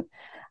resistant.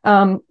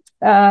 In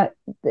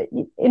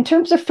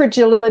terms of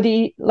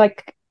fragility,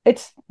 like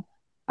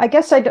I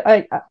guess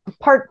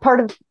part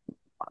of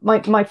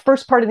my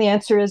first part of the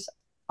answer is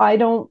I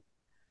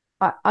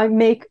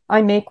make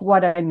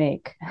what I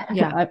make.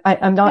 Yeah. I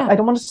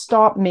don't want to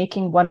stop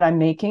making what I'm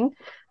making.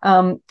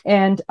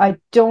 And I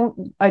don't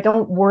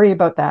worry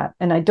about that.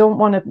 And I don't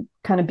want to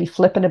kind of be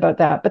flippant about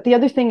that. But the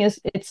other thing is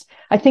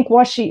I think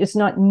washi is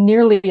not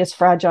nearly as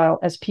fragile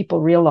as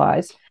people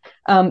realize.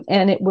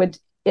 And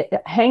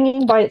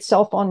hanging by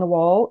itself on the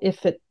wall,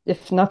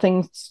 if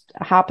nothing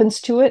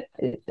happens to it,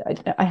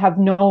 I have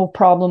no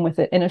problem with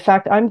it. And in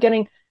fact, I'm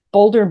getting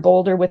bolder and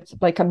bolder with,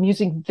 like, I'm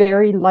using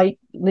very light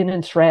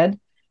linen thread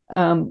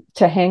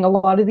to hang a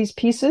lot of these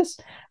pieces.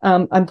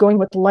 I'm going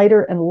with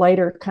lighter and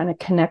lighter kind of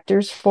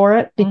connectors for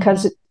it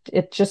because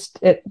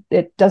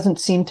it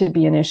doesn't seem to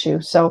be an issue.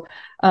 So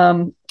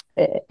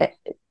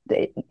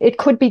it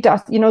could be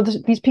dust.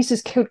 These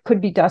pieces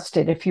could be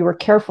dusted. If you were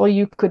careful,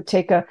 you could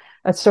take a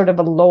sort of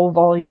a low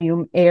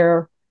volume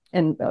air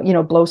and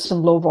blow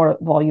some low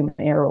volume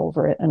air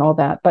over it and all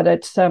that. But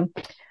it's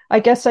I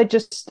guess I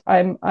just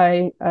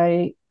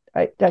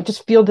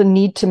feel the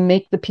need to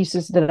make the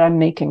pieces that I'm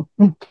making.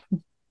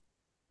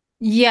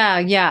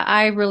 Yeah,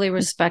 I really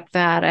respect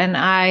that. And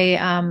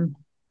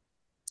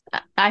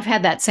I've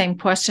had that same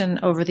question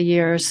over the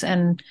years,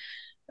 and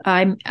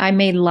I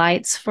made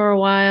lights for a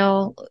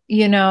while,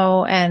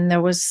 and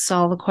there was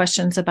all the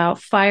questions about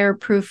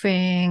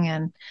fireproofing,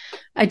 and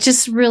I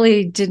just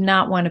really did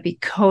not want to be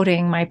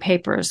coating my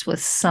papers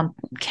with some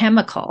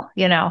chemical,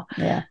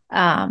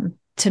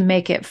 to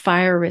make it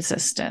fire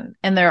resistant.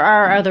 And there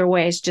are other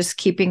ways, just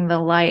keeping the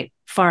light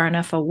far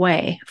enough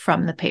away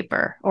from the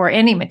paper, or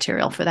any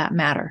material for that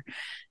matter.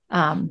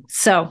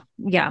 So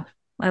yeah,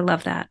 I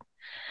love that.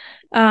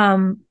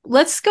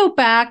 Let's go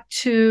back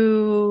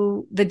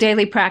to the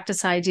daily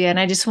practice idea. And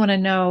I just want to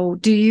know,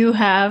 do you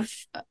have,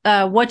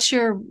 what's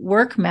your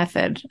work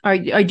method?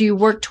 Do you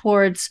work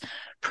towards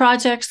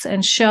projects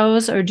and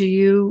shows, or do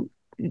you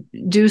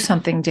do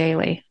something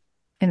daily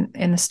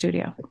in the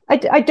studio?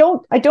 I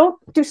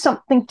don't do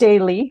something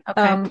daily.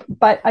 Okay.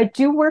 But I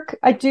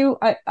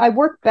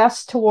work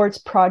best towards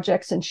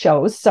projects and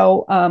shows.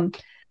 So,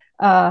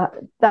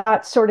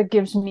 that sort of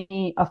gives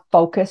me a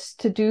focus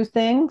to do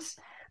things.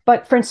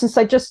 But for instance,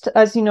 I just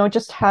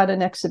had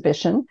an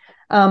exhibition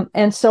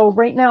And so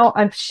right now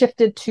I've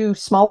shifted to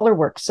smaller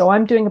works. So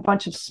I'm doing a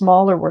bunch of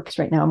smaller works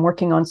right now. I'm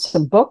working on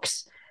some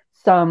books,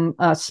 some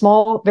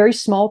very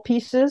small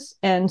pieces,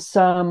 and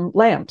some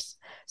lamps.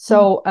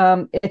 So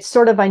it's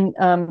sort of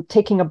I'm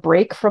taking a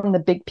break from the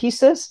big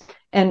pieces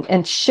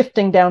and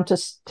shifting down to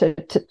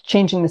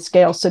changing the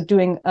scale. So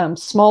doing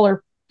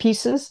smaller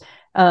pieces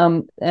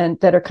and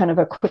that are kind of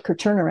a quicker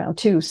turnaround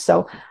too.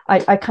 So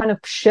I kind of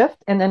shift,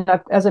 and then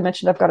as I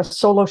mentioned, I've got a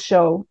solo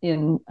show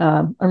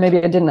or maybe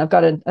I didn't. I've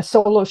got a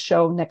solo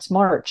show next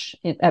March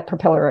at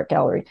Propeller Art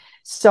Gallery.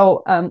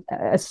 So I'm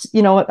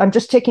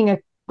just taking a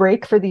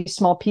break for these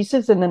small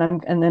pieces, and then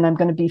I'm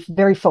going to be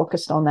very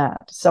focused on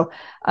that. So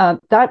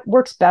that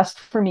works best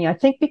for me, I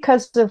think,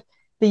 because of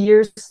the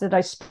years that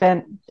I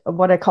spent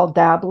what I call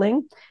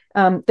dabbling.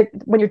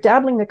 When you're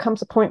dabbling, there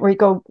comes a point where you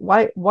go,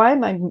 why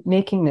am I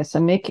making this? I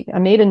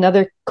made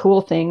another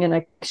cool thing, and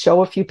I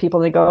show a few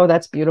people, and they go, oh,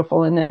 that's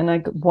beautiful. And then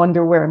I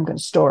wonder where I'm going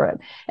to store it.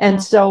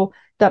 And so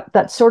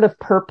that sort of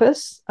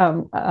purpose.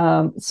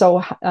 Knowing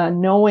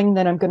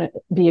that I'm going to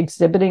be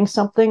exhibiting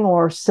something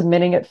or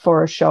submitting it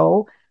for a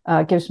show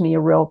gives me a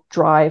real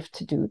drive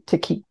to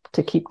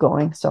keep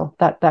going. So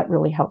that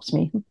really helps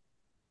me.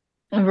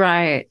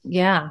 Right.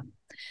 Yeah.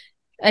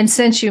 And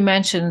since you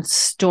mentioned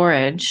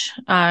storage,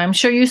 I'm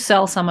sure you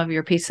sell some of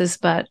your pieces,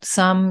 but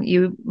some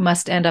you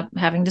must end up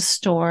having to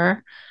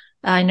store.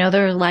 I know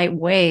they're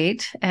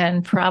lightweight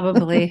and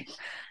probably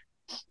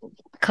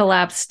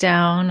collapse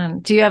down.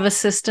 And do you have a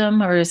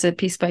system, or is it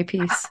piece by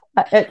piece?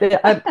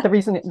 The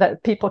reason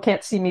that people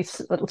can't see me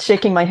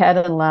shaking my head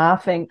and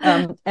laughing,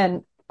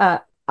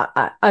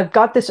 I've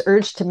got this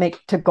urge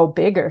to go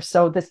bigger.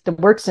 So the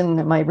works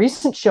in my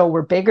recent show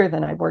were bigger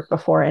than I worked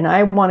before, and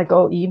I want to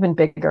go even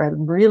bigger.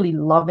 I'm really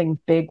loving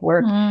big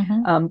work.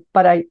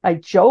 But I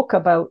joke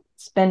about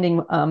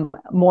spending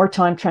more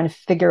time trying to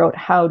figure out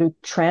how to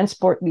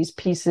transport these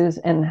pieces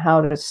and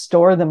how to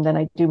store them than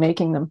I do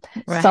making them.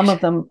 Right. Some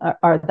of them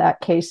are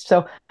that case.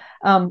 So,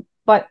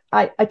 but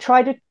I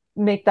try to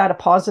make that a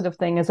positive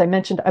thing. As I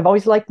mentioned, I've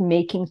always liked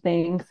making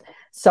things.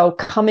 So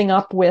coming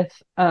up with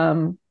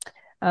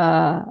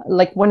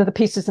like one of the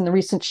pieces in the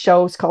recent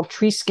show is called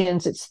Tree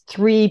Skins. It's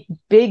 3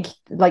 big,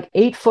 like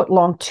 8-foot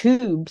long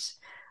tubes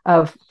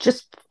of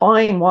just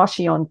fine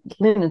washi on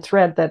linen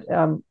thread that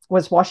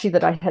was washi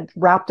that I had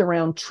wrapped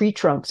around tree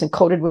trunks and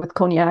coated with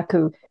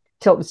konjaku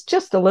till it was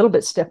just a little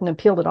bit stiff, and then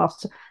peeled it off.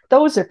 So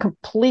those are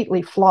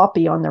completely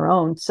floppy on their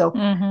own. So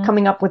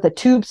coming up with a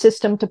tube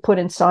system to put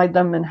inside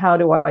them, and how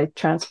do I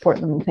transport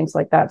them and things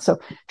like that. So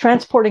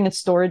transporting and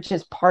storage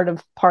is part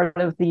of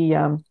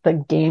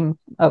the game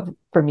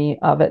for me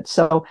of it.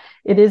 So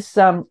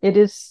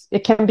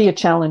it can be a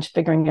challenge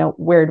figuring out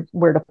where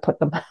to put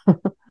them.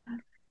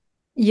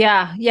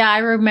 Yeah. I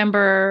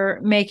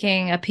remember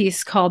making a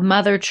piece called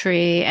Mother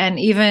Tree, and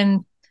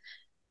even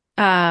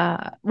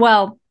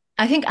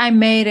I think I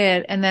made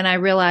it, and then I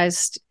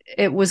realized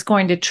it was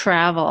going to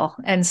travel.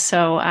 And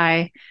so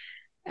I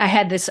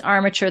had this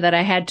armature that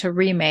I had to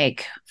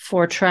remake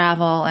for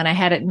travel, and I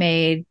had it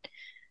made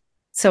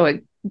so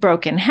it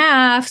broke in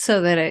half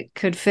so that it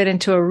could fit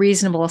into a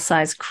reasonable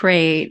size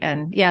crate.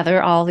 And yeah, there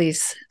are all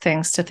these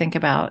things to think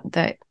about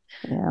that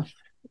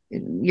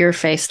you're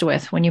faced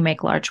with when you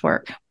make large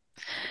work.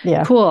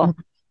 Yeah. Cool.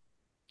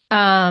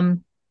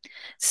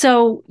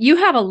 So you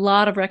have a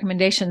lot of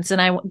recommendations,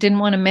 and I didn't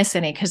want to miss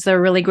any because they're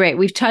really great.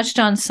 We've touched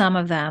on some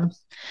of them.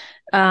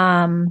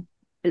 But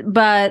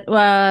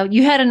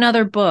you had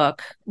another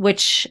book,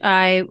 which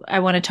I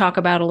want to talk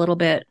about a little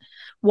bit.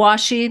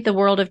 Washi, The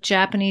World of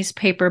Japanese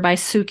Paper by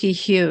Suki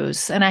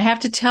Hughes. And I have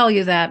to tell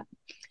you that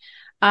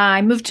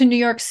I moved to New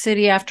York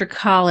City after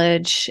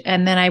college,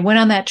 and then I went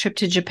on that trip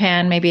to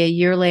Japan maybe a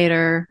year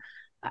later.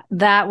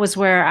 That was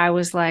where I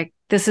was like,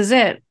 this is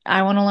it.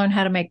 I want to learn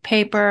how to make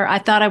paper. I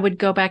thought I would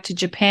go back to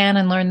Japan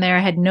and learn there. I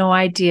had no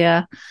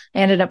idea. I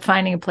ended up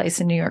finding a place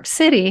in New York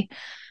City.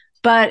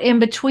 But in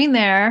between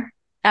there,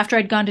 after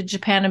I'd gone to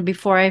Japan and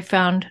before I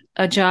found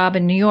a job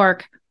in New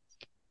York,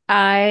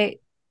 I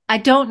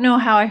don't know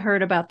how I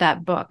heard about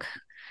that book,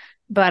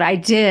 but I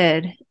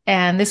did.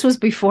 And this was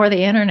before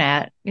the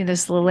internet,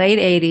 this the late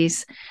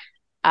 80s.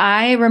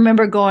 I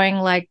remember going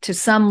like to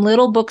some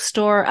little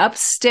bookstore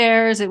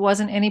upstairs. It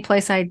wasn't any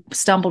place I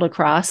stumbled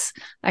across.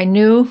 I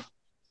knew,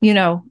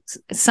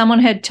 someone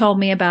had told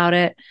me about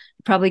it,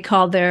 probably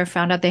called there,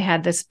 found out they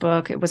had this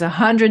book. It was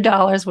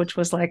 $100, which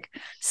was like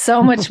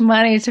so much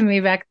money to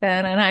me back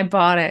then. And I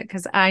bought it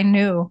because I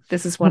knew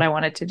this is what I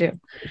wanted to do.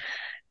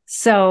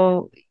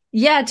 So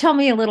yeah, tell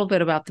me a little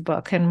bit about the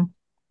book. And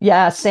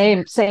yeah,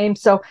 same.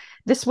 So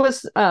this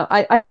was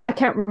I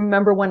can't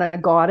remember when I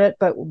got it,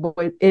 but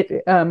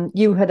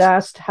you had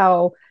asked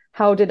how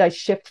did I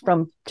shift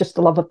from just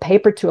a love of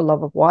paper to a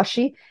love of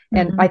washi,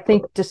 and I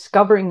think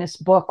discovering this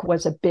book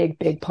was a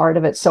big part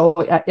of it. So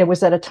it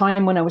was at a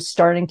time when I was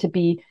starting to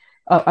be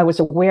I was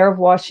aware of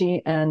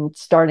washi and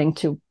starting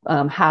to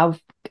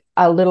have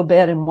a little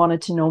bit and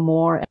wanted to know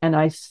more. And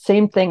I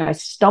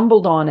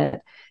stumbled on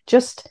it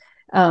just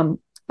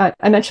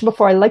I mentioned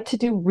before, I like to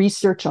do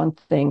research on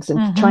things and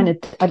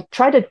I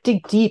try to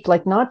dig deep,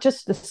 like not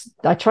just this,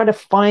 I try to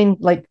find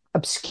like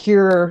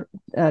obscure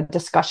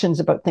discussions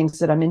about things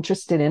that I'm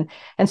interested in.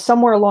 And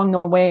somewhere along the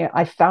way,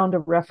 I found a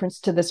reference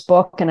to this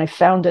book and I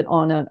found it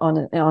on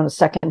a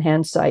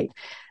secondhand site.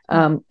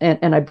 And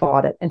I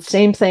bought it. And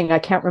same thing, I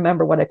can't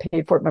remember what I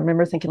paid for it, but I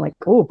remember thinking like,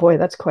 oh boy,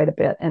 that's quite a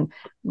bit. And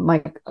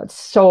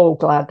so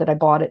glad that I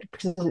bought it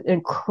because it's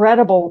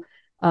incredible.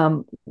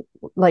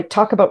 Like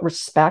talk about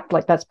respect,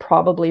 like that's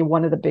probably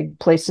one of the big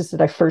places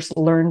that I first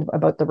learned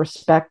about the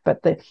respect,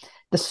 but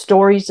the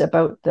stories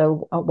about the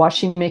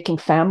washi making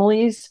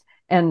families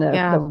and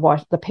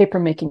the paper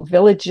making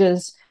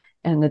villages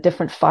and the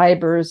different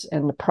fibers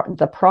and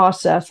the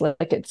process, like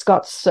it's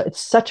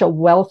such a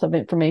wealth of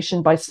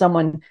information by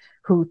someone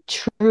who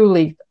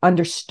truly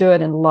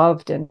understood and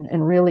loved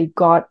and really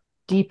got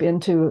deep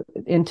into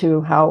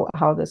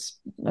how this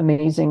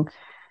amazing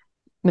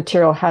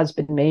material has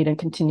been made and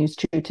continues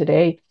to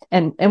today.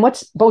 And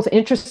what's both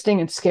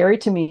interesting and scary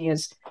to me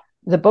is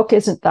the book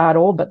isn't that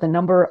old, but the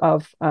number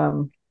of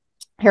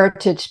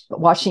heritage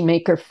washi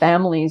maker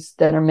families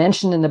that are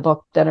mentioned in the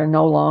book that are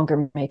no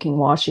longer making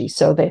washi.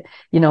 So they,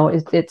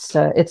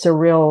 it's a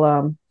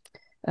real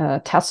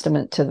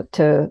testament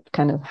to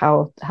kind of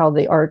how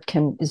the art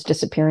is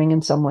disappearing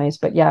in some ways.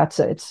 But yeah,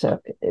 it's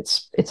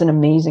an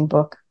amazing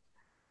book.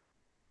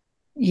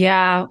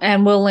 Yeah,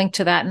 and we'll link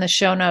to that in the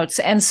show notes.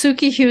 And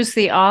Suki Hughes,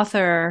 the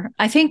author,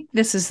 I think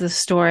this is the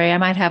story. I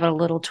might have it a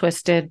little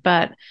twisted,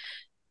 but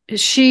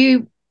she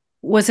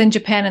was in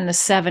Japan in the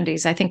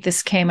 70s. I think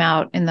this came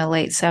out in the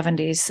late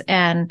 70s.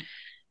 And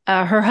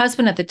her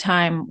husband at the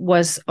time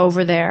was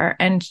over there,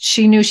 and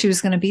she knew she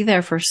was going to be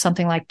there for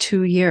something like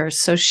 2 years.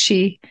 So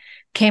she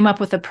came up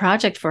with a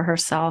project for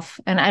herself.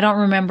 And I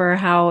don't remember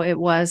how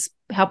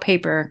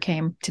paper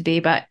came to be,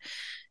 but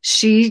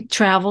she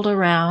traveled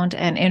around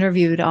and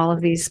interviewed all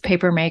of these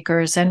paper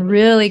makers and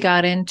really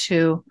got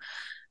into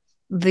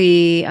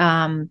the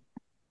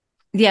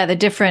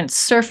different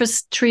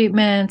surface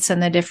treatments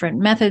and the different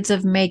methods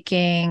of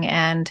making.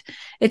 And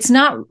it's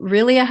not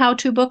really a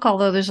how-to book,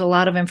 although there's a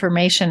lot of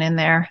information in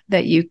there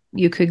that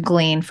you could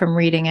glean from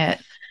reading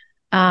it.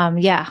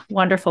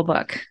 Wonderful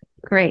book.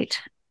 Great.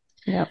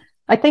 Yeah.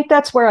 I think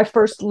that's where I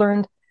first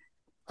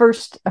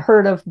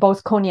heard of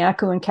both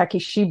konyaku and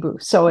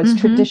kakishibu. So as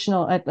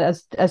traditional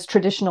as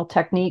traditional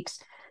techniques,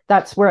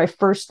 that's where I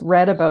first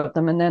read about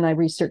them, and then I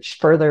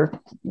researched further,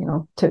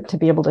 to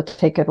be able to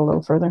take it a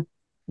little further.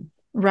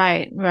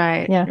 Right.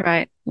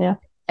 Yeah.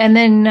 And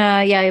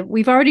then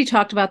we've already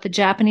talked about the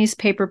Japanese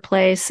Paper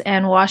Place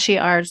and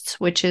Washi Arts,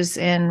 which is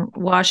in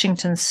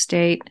Washington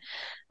State.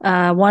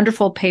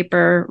 Wonderful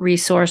paper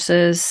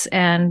resources,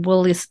 and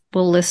we'll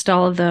list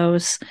all of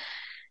those.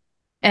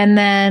 And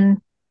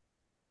then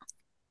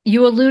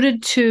you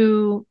alluded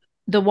to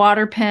the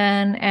water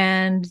pen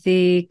and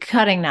the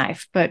cutting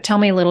knife, but tell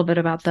me a little bit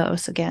about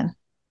those again.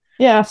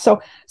 Yeah. So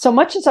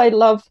much as I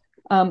love,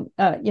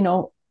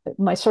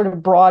 my sort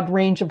of broad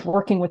range of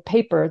working with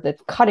paper, that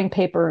cutting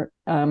paper,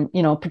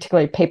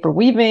 particularly paper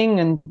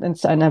weaving, and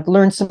I've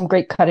learned some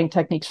great cutting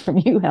techniques from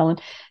you, Helen.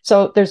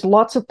 So there's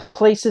lots of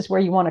places where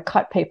you want to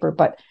cut paper,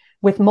 but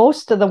with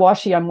most of the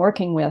washi I'm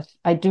working with,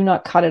 I do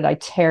not cut it, I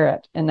tear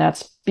it. And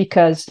that's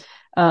because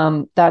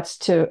that's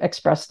to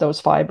express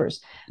those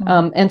fibers.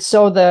 And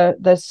so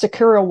the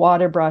Sakura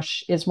water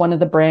brush is one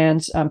of the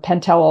brands.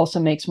 Pentel also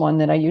makes one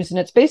that I use, and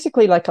it's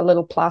basically like a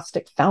little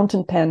plastic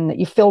fountain pen that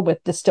you fill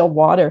with distilled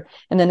water,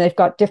 and then they've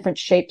got different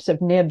shapes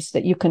of nibs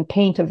that you can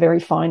paint a very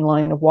fine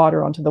line of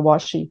water onto the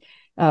washi,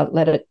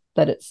 let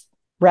it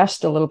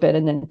rest a little bit,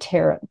 and then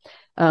tear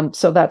it.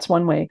 So that's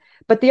one way.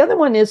 But the other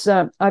one is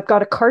I've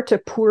got a Carta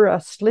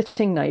Pura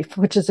slitting knife,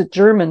 which is a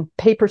German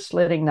paper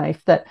slitting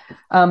knife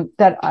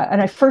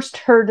I first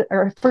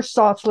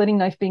saw a slitting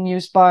knife being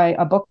used by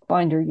a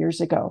bookbinder years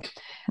ago.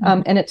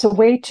 And it's a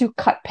way to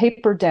cut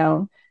paper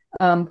down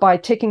by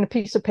taking a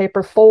piece of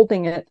paper,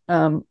 folding it,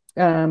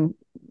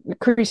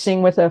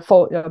 creasing with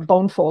a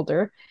bone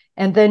folder,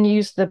 and then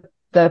use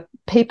the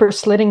paper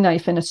slitting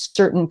knife in a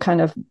certain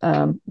kind of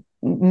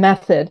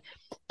method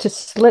to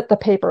slit the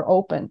paper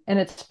open. And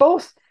it's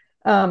both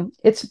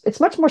it's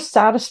much more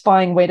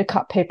satisfying way to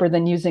cut paper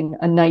than using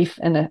a knife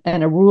and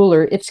a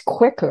ruler. It's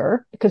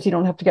quicker because you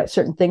don't have to get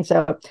certain things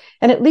out,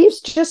 and it leaves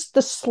just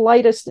the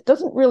slightest. It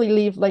doesn't really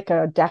leave like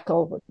a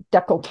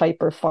decal type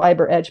or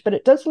fiber edge, but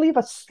it does leave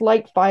a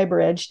slight fiber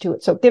edge to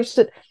it, so it gives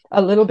it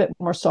a little bit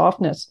more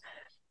softness.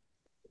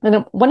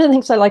 And one of the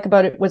things I like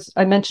about it was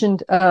I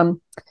mentioned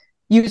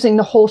using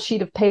the whole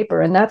sheet of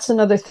paper. And that's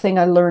another thing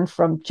I learned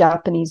from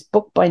Japanese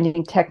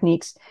bookbinding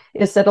techniques,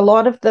 is that a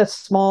lot of the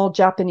small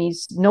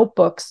Japanese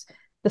notebooks,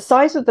 the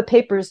size of the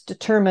paper is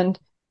determined,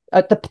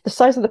 the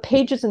size of the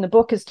pages in the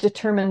book is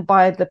determined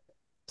by the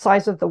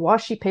size of the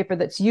washi paper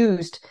that's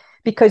used,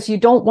 because you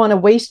don't want to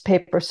waste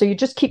paper. So you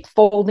just keep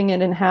folding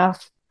it in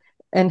half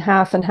and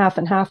half and half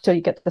and half till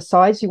you get the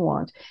size you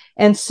want.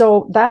 And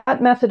so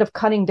that method of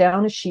cutting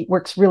down a sheet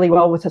works really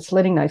well with a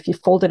slitting knife. You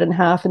fold it in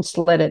half and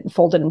slit it, and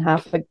fold it in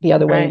half the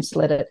other way and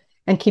slit it,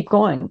 and keep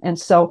going. And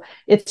so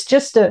it's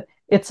just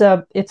it's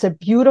a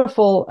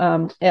beautiful,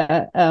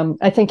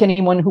 I think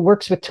anyone who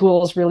works with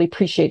tools really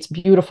appreciates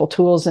beautiful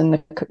tools,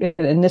 in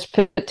this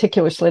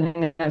particular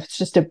slitting knife. It's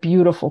just a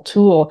beautiful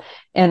tool,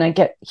 and I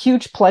get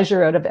huge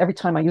pleasure out of every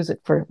time I use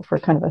it for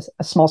kind of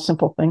a small,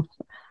 simple thing.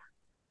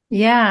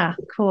 Yeah,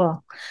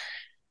 cool.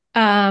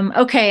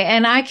 Okay,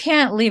 and I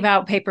can't leave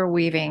out paper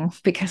weaving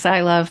because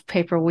I love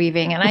paper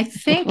weaving. And I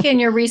think in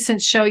your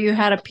recent show you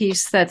had a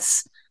piece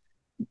that's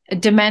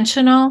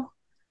dimensional,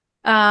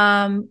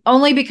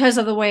 only because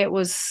of the way it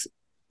was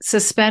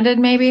suspended,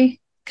 maybe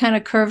kind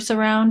of curves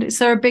around. Is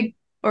there a big,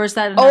 or is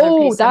that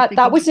another piece?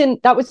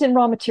 That was in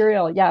raw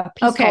material. Yeah, a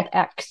piece called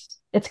X.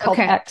 It's called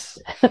X.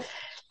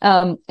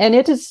 And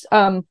it is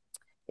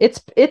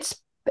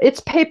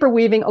it's paper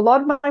weaving. A lot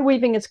of my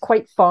weaving is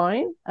quite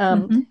fine,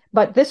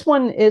 but this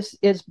one is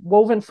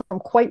woven from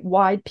quite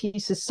wide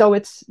pieces. So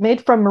it's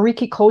made from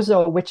Mariki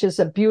Kozo, which is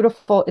a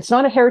beautiful. It's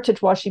not a heritage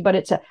washi, but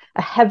it's a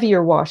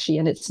heavier washi,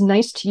 and it's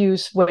nice to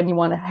use when you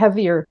want a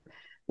heavier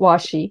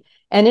washi.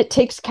 And it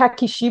takes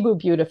kakishibu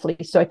beautifully.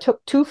 So I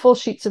took 2 full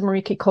sheets of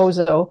Mariki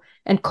Kozo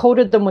and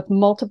coated them with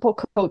multiple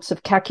coats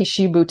of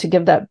kakishibu to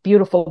give that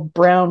beautiful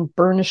brown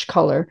burnish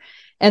color.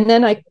 And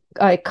then I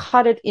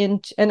cut it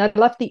in, and I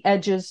left the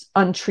edges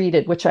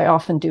untreated, which I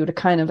often do to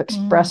kind of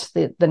express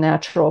the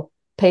natural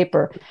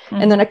paper.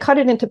 And then I cut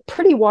it into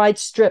pretty wide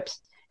strips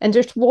and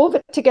just wove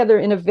it together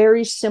in a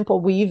very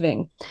simple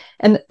weaving.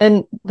 And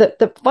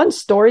the fun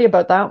story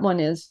about that one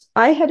is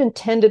I had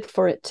intended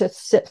for it to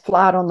sit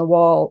flat on the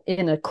wall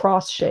in a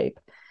cross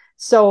shape.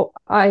 So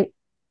I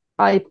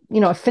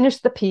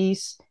finished the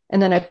piece,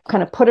 and then I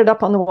kind of put it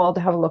up on the wall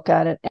to have a look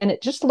at it, and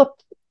it just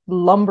looked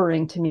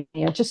lumbering to me.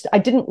 I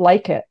didn't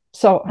like it.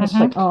 So I was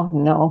like, oh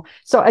no.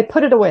 So I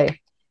put it away.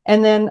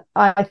 And then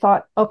I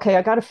thought, okay,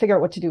 I got to figure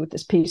out what to do with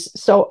this piece.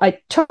 So I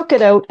took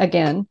it out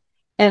again,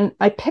 and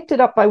I picked it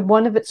up by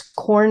one of its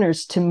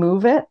corners to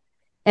move it.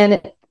 And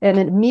it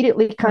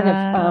immediately kind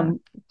of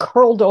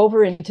curled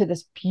over into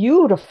this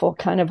beautiful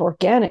kind of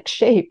organic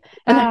shape.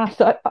 And I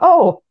thought,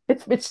 oh,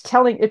 it's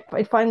telling it.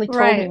 It finally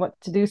told me what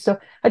to do. So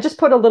I just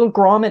put a little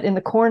grommet in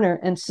the corner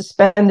and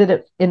suspended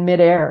it in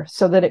midair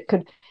so that it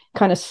could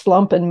kind of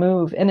slump and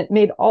move. And it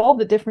made all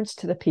the difference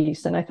to the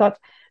piece. And I thought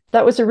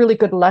that was a really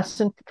good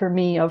lesson for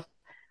me of,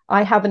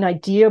 I have an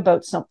idea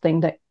about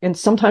something and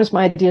sometimes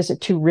my ideas are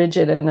too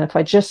rigid. And if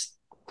I just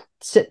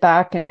sit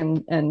back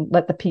and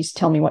let the piece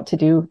tell me what to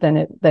do, then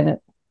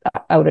it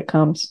out it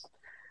comes.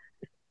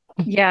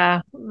 Yeah,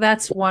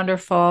 that's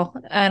wonderful.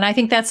 And I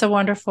think that's a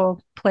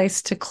wonderful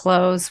place to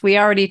close. We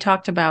already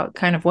talked about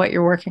kind of what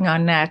you're working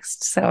on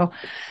next. So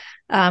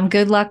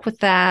good luck with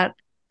that.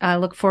 I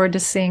look forward to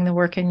seeing the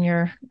work in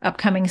your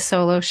upcoming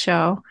solo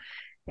show.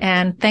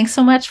 And thanks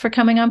so much for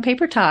coming on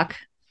Paper Talk.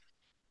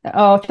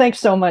 Oh, thanks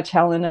so much,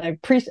 Helen. I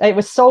appreciate. It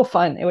was so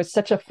fun. It was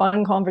such a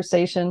fun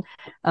conversation.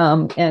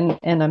 And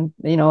I'm,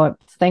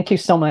 thank you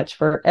so much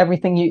for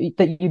everything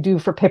that you do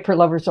for paper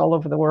lovers all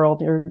over the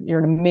world. You're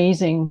an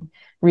amazing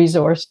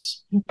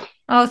resource.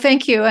 Oh,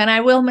 thank you. And I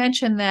will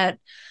mention that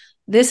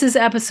this is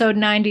episode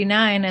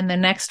 99, and the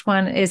next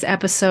one is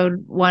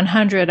episode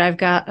 100. I've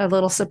got a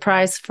little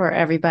surprise for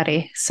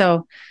everybody.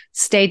 So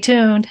stay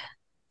tuned.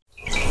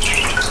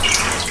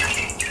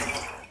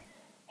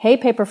 Hey,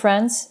 paper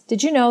friends.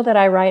 Did you know that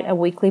I write a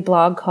weekly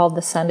blog called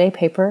The Sunday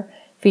Paper,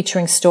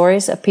 featuring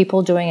stories of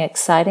people doing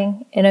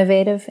exciting,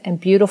 innovative, and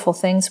beautiful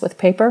things with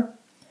paper?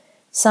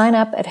 Sign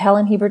up at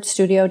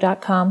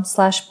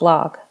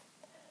helenhiebertstudio.com/blog.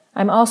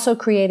 I'm also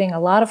creating a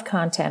lot of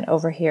content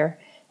over here,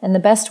 and the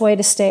best way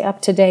to stay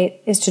up to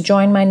date is to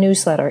join my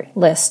newsletter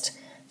list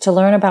to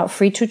learn about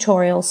free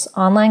tutorials,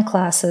 online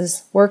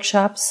classes,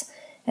 workshops,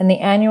 and the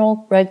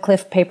annual Red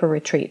Cliff Paper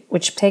Retreat,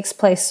 which takes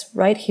place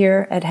right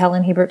here at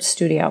Helen Hiebert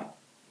Studio.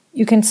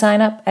 You can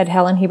sign up at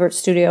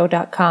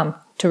helenhiebertstudio.com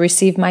to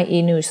receive my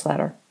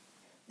e-newsletter.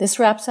 This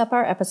wraps up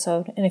our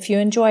episode, and if you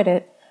enjoyed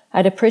it,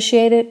 I'd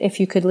appreciate it if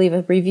you could leave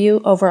a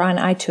review over on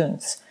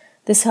iTunes.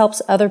 This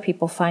helps other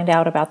people find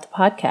out about the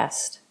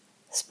podcast.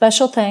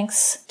 Special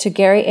thanks to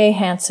Gary A.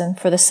 Hansen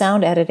for the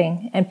sound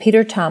editing and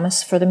Peter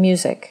Thomas for the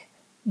music.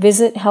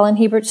 Visit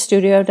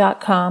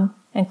helenhiebertstudio.com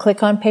and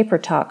click on Paper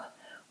Talk,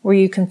 where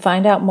you can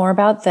find out more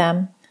about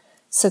them,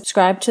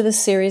 subscribe to the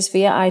series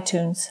via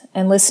iTunes,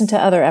 and listen to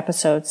other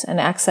episodes and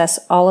access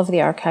all of the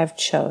archived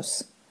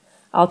shows.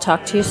 I'll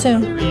talk to you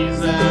soon.